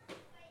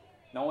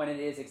 No one it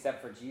is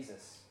except for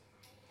Jesus.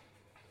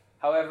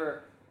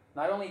 However,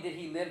 not only did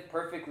he live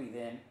perfectly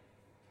then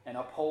and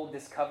uphold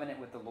this covenant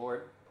with the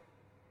Lord,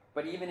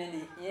 but even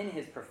in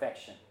his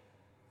perfection,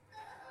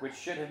 which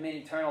should have been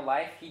eternal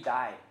life, he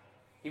died.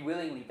 He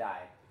willingly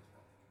died.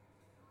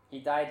 He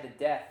died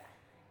the death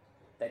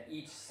that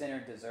each sinner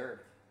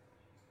deserved.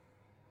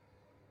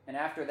 And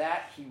after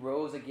that, he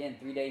rose again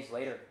 3 days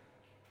later,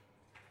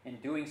 in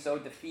doing so,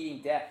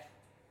 defeating death.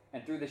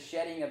 And through the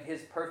shedding of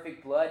his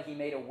perfect blood, he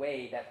made a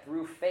way that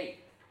through faith,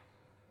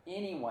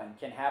 anyone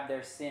can have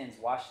their sins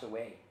washed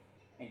away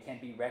and can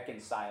be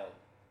reconciled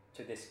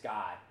to this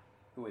God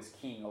who is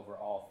king over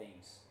all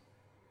things,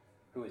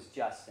 who is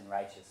just and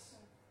righteous.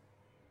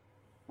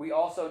 We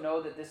also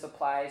know that this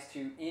applies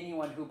to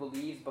anyone who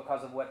believes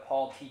because of what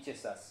Paul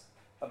teaches us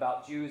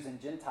about Jews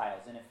and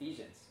Gentiles in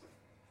Ephesians.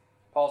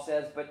 Paul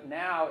says, "But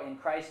now in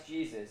Christ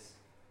Jesus,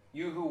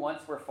 you who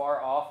once were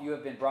far off, you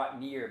have been brought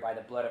near by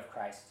the blood of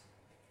Christ.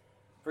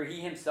 For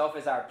he himself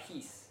is our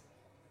peace,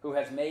 who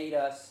has made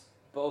us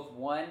both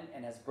one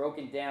and has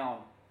broken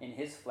down in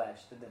his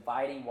flesh the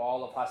dividing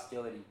wall of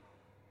hostility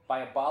by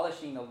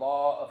abolishing the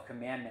law of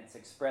commandments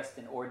expressed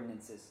in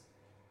ordinances,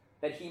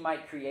 that he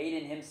might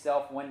create in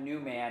himself one new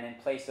man in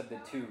place of the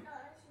two,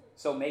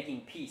 so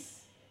making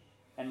peace,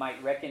 and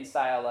might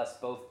reconcile us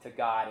both to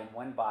God in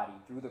one body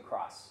through the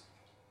cross,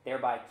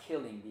 thereby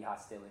killing the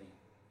hostility."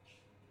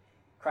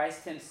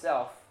 Christ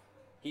himself,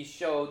 he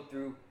showed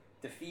through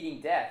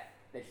defeating death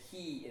that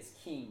he is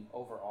king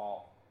over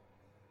all.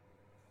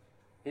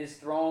 His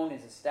throne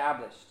is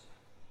established.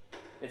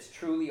 It's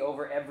truly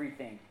over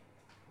everything.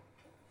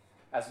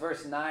 As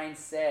verse 9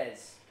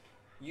 says,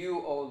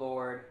 "You, O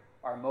Lord,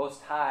 are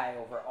most high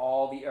over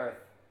all the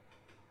earth.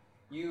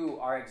 You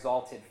are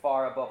exalted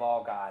far above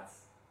all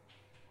gods."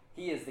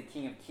 He is the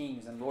King of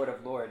kings and Lord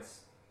of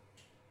lords.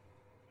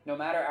 No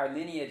matter our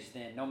lineage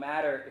then, no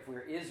matter if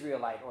we're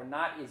Israelite or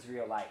not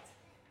Israelite,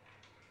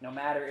 no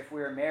matter if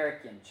we're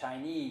American,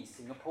 Chinese,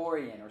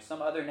 Singaporean, or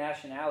some other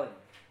nationality,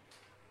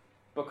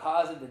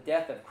 because of the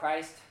death of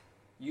Christ,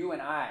 you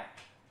and I,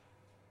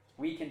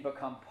 we can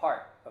become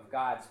part of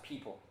God's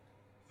people.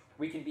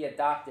 We can be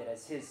adopted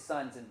as his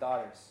sons and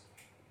daughters.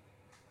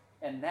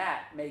 And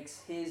that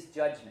makes his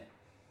judgment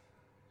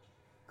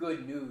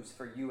good news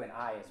for you and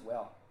I as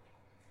well.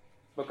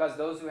 Because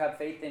those who have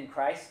faith in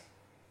Christ,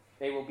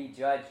 they will be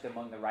judged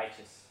among the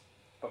righteous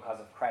because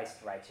of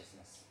Christ's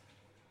righteousness.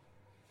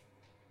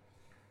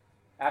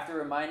 After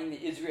reminding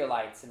the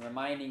Israelites and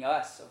reminding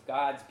us of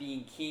God's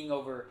being king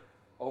over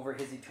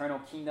his eternal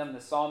kingdom,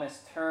 the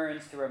psalmist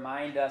turns to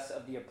remind us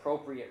of the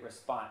appropriate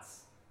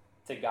response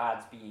to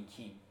God's being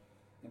king.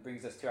 It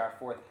brings us to our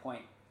fourth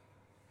point.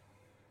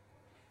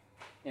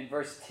 In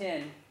verse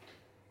 10,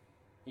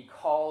 he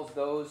calls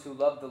those who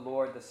love the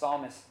Lord, the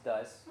psalmist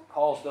does,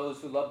 calls those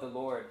who love the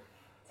Lord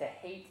to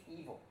hate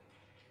evil.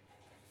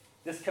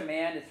 This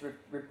command is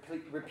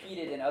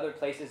repeated in other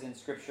places in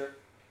Scripture.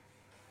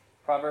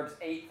 Proverbs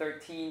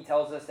 8:13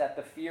 tells us that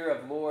the fear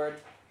of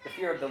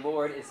the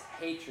Lord is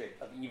hatred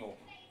of evil.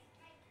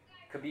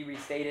 Could be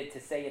restated to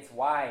say it's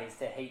wise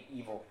to hate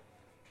evil.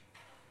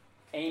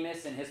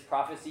 Amos, in his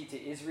prophecy to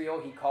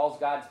Israel, he calls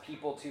God's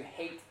people to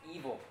hate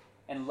evil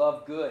and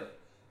love good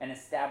and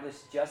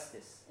establish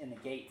justice in the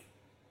gate.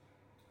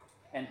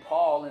 And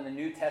Paul, in the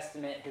New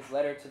Testament, his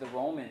letter to the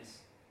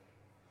Romans,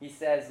 he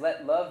says,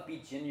 "Let love be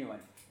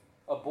genuine.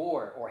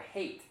 Abhor or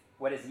hate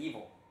what is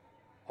evil.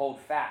 Hold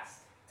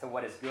fast to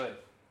what is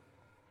good."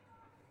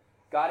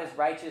 God is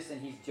righteous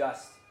and he's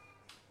just.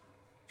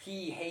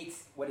 He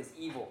hates what is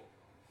evil.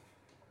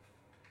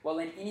 Well,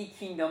 in any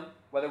kingdom,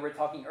 whether we're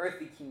talking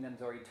earthly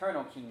kingdoms or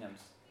eternal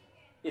kingdoms,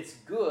 it's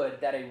good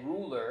that a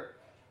ruler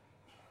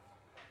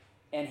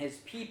and his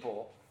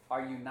people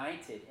are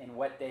united in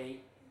what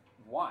they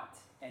want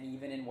and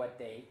even in what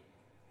they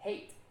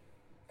hate.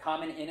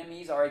 Common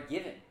enemies are a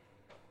given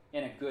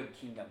in a good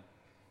kingdom,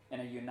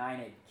 in a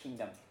united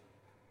kingdom.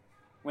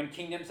 When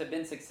kingdoms have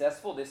been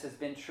successful, this has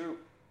been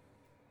true.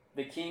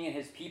 The king and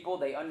his people,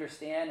 they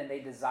understand and they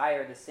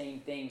desire the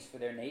same things for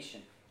their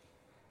nation.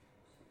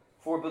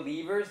 For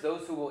believers,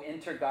 those who will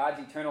enter God's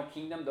eternal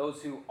kingdom,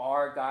 those who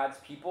are God's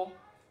people,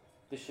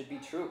 this should be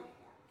true.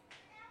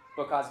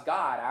 Because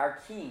God, our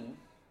King,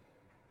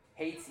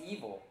 hates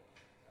evil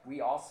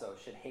we also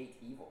should hate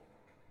evil.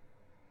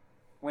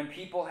 When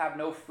people have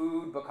no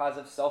food because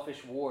of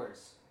selfish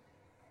wars,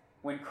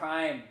 when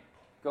crime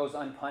goes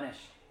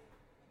unpunished,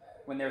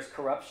 when there's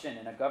corruption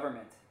in a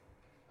government,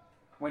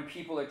 when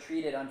people are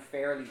treated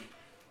unfairly,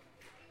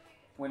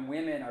 when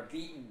women are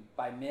beaten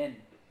by men,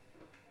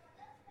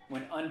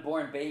 when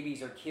unborn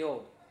babies are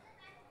killed,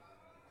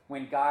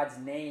 when God's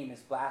name is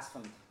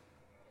blasphemed,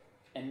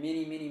 and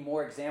many, many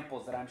more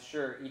examples that I'm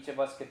sure each of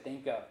us could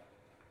think of.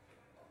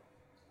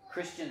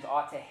 Christians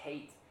ought to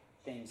hate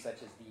things such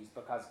as these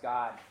because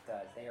God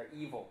does. They are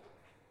evil.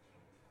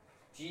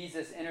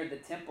 Jesus entered the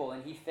temple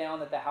and he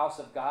found that the house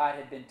of God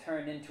had been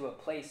turned into a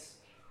place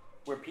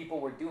where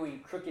people were doing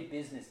crooked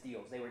business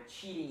deals. They were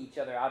cheating each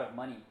other out of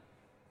money.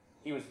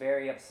 He was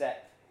very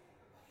upset.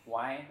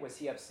 Why was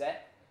he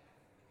upset?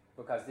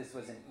 Because this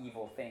was an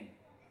evil thing.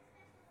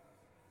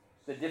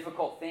 The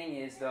difficult thing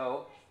is,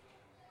 though,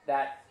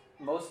 that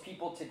most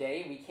people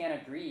today, we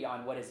can't agree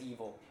on what is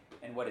evil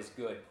and what is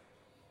good.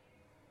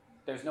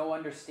 There's no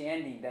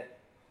understanding that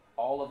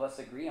all of us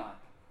agree on.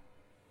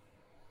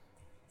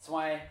 That's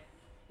why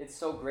it's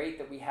so great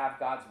that we have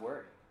God's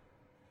Word.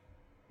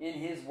 In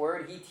His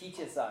Word, He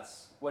teaches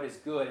us what is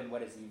good and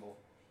what is evil.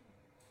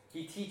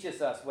 He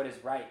teaches us what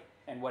is right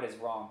and what is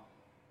wrong.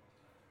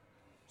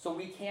 So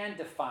we can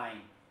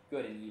define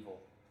good and evil,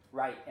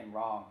 right and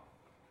wrong,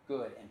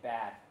 good and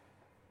bad.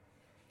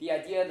 The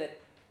idea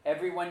that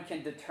everyone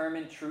can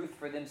determine truth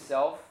for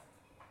themselves,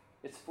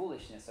 it's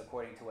foolishness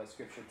according to what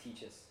Scripture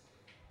teaches.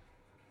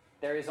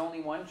 There is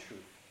only one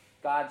truth,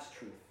 God's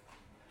truth.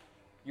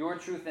 Your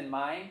truth and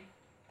mine,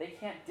 they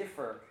can't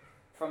differ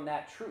from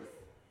that truth.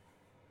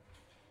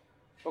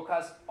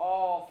 Because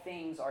all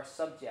things are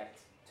subject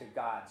to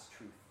God's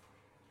truth,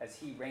 as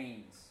He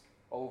reigns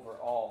over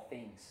all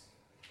things,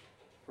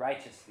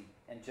 righteously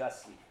and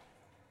justly.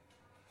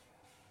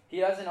 He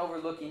doesn't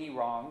overlook any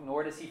wrong,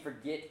 nor does He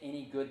forget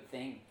any good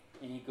thing,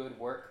 any good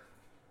work.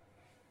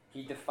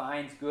 He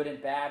defines good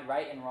and bad,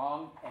 right and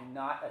wrong, and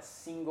not a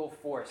single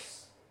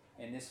force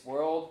in this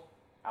world,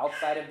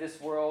 outside of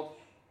this world,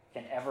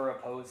 can ever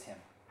oppose Him.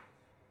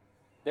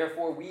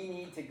 Therefore, we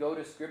need to go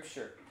to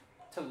Scripture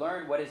to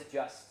learn what is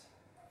just,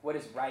 what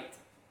is right,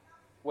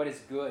 what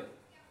is good.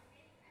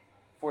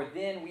 For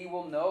then we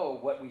will know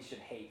what we should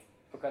hate,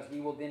 because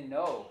we will then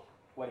know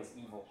what is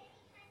evil.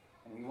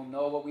 And we will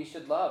know what we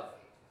should love,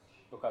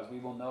 because we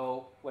will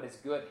know what is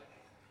good.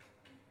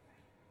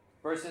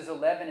 Verses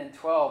 11 and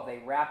 12, they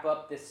wrap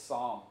up this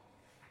psalm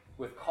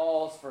with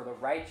calls for the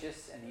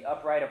righteous and the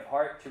upright of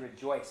heart to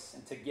rejoice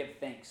and to give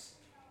thanks.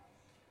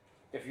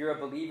 If you're a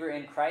believer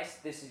in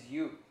Christ, this is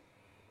you.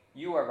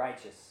 You are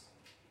righteous.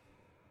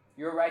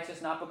 You're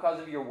righteous not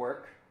because of your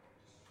work,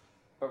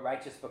 but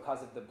righteous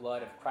because of the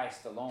blood of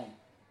Christ alone.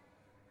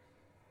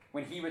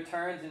 When He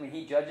returns and when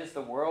He judges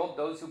the world,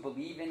 those who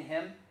believe in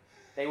Him,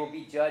 they will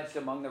be judged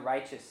among the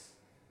righteous,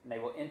 and they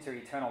will enter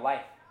eternal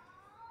life.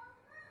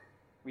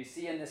 We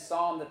see in this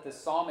psalm that the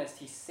psalmist,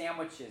 he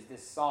sandwiches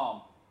this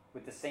psalm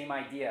with the same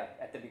idea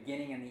at the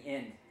beginning and the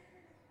end.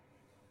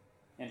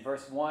 In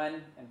verse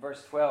 1 and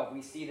verse 12,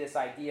 we see this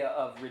idea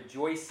of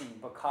rejoicing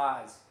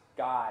because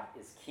God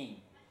is king.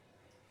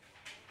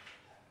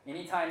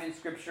 Anytime in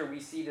Scripture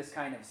we see this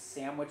kind of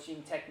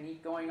sandwiching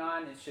technique going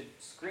on, it should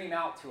scream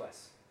out to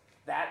us.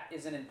 That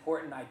is an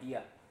important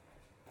idea.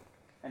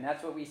 And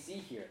that's what we see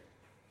here.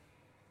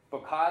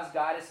 Because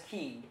God is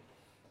king,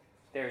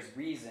 there's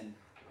reason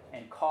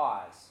and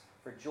cause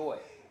for joy.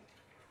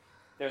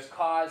 There's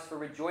cause for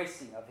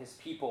rejoicing of His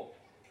people.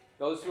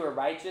 Those who are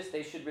righteous,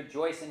 they should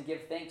rejoice and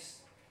give thanks.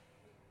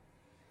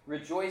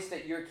 Rejoice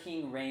that your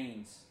king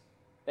reigns,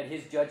 that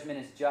His judgment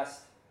is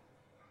just.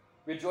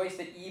 Rejoice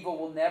that evil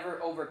will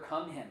never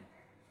overcome Him,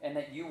 and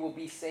that you will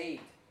be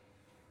saved.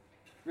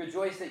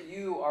 Rejoice that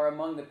you are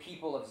among the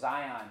people of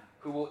Zion,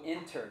 who will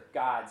enter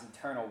God's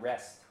eternal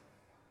rest.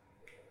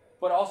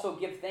 But also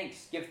give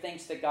thanks. Give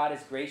thanks that God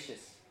is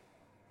gracious,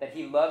 that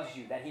He loves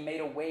you, that He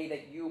made a way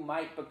that you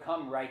might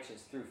become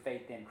righteous through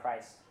faith in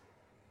Christ.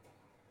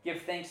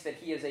 Give thanks that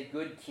He is a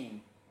good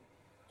king.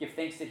 Give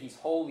thanks that He's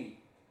holy,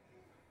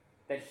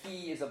 that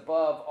He is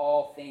above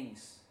all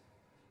things.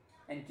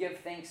 And give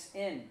thanks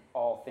in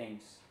all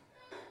things.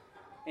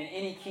 In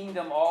any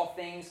kingdom, all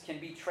things can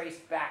be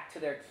traced back to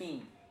their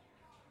king.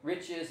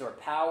 Riches or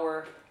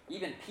power,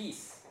 even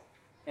peace.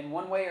 In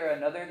one way or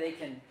another, they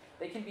can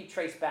be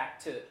traced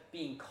back to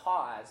being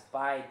caused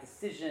by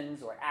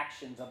decisions or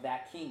actions of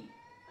that king.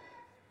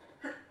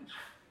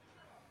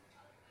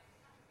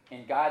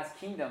 In God's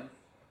kingdom,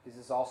 this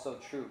is also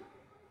true.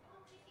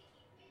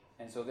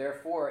 And so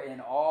therefore,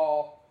 in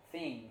all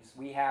things,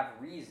 we have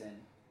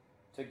reason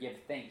to give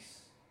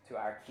thanks to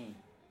our King.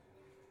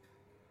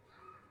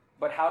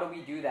 But how do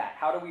we do that?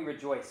 How do we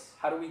rejoice?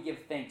 How do we give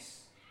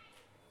thanks?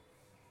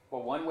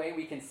 Well, one way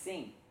we can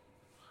sing.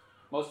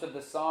 Most of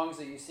the songs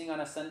that you sing on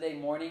a Sunday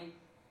morning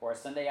or a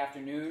Sunday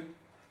afternoon,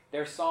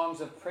 they're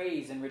songs of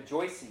praise and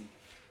rejoicing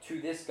to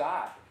this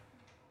God,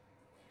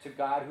 to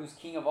God who's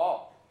King of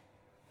all.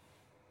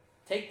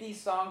 Take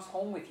these songs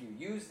home with you.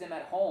 Use them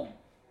at home.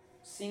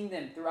 Sing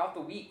them throughout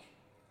the week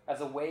as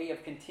a way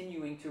of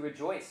continuing to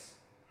rejoice.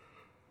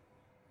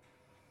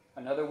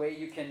 Another way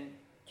you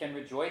can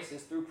rejoice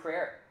is through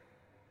prayer.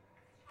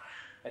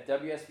 At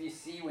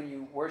WSBC, when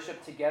you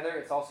worship together,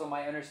 it's also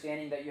my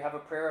understanding that you have a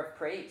prayer of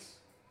praise.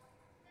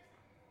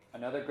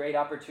 Another great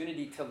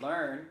opportunity to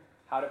learn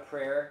how to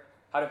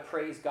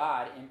praise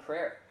God in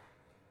prayer.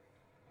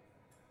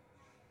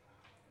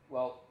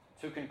 Well,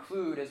 to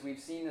conclude, as we've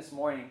seen this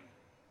morning,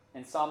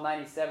 in Psalm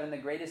 97, the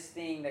greatest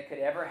thing that could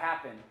ever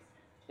happen,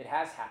 it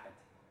has happened.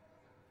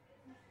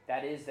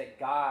 That is that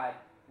God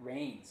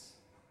reigns.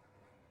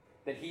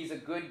 That he's a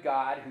good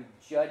God who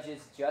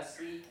judges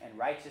justly and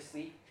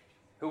righteously,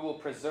 who will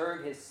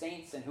preserve his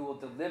saints and who will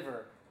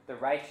deliver the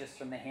righteous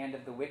from the hand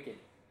of the wicked.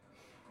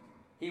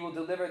 He will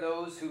deliver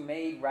those who were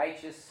made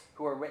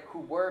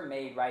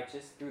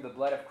righteous through the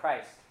blood of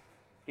Christ.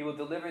 He will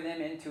deliver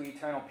them into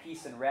eternal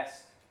peace and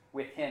rest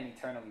with him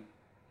eternally.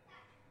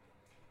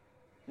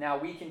 Now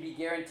we can be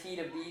guaranteed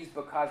of these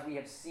because we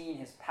have seen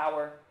his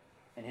power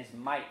and his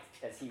might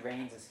as he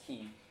reigns as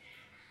king.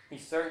 He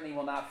certainly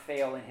will not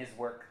fail in his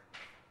work.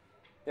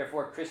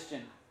 Therefore,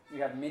 Christian,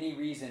 you have many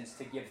reasons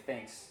to give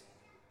thanks.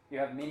 You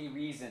have many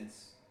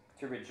reasons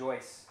to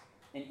rejoice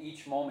in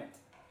each moment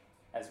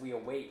as we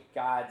await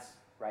God's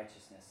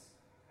righteousness,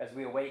 as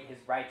we await his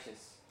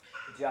righteous,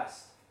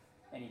 just,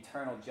 and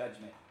eternal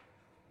judgment.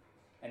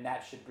 And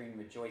that should bring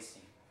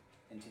rejoicing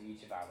into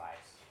each of our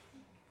lives.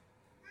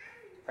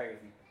 Pray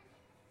with me.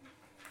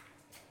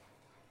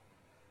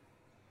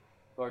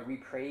 Lord, we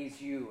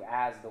praise you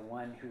as the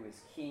one who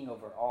is king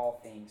over all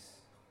things.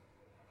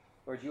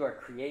 Lord, you are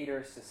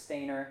creator,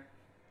 sustainer,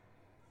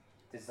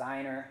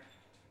 designer.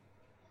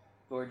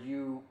 Lord,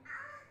 you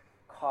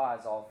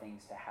cause all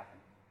things to happen.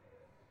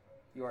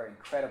 You are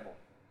incredible.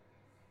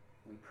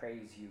 We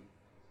praise you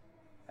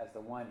as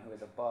the one who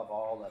is above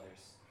all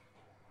others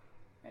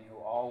and who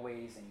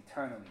always and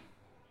eternally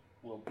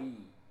will be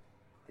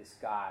this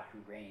God who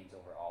reigns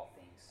over all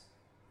things.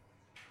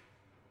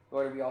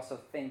 Lord, we also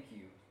thank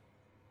you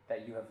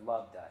that you have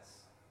loved us,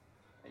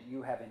 that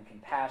you have in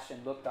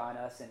compassion looked on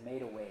us and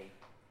made a way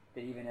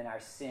that even in our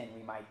sin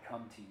we might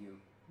come to you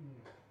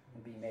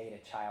and be made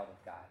a child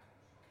of God.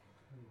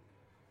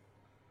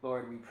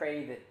 Lord, we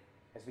pray that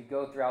as we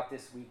go throughout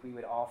this week, we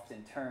would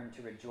often turn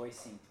to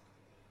rejoicing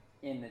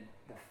in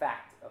the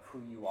fact of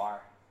who you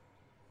are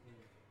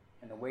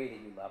and the way that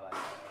you love us.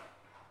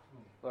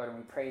 Lord, and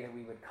we pray that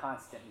we would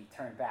constantly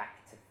turn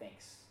back to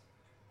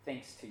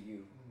thanks to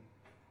you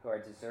who are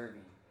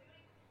deserving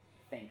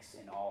thanks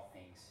in all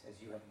things as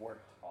you have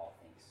worked all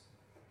things.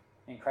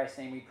 In Christ's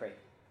name we pray.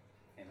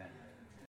 Amen.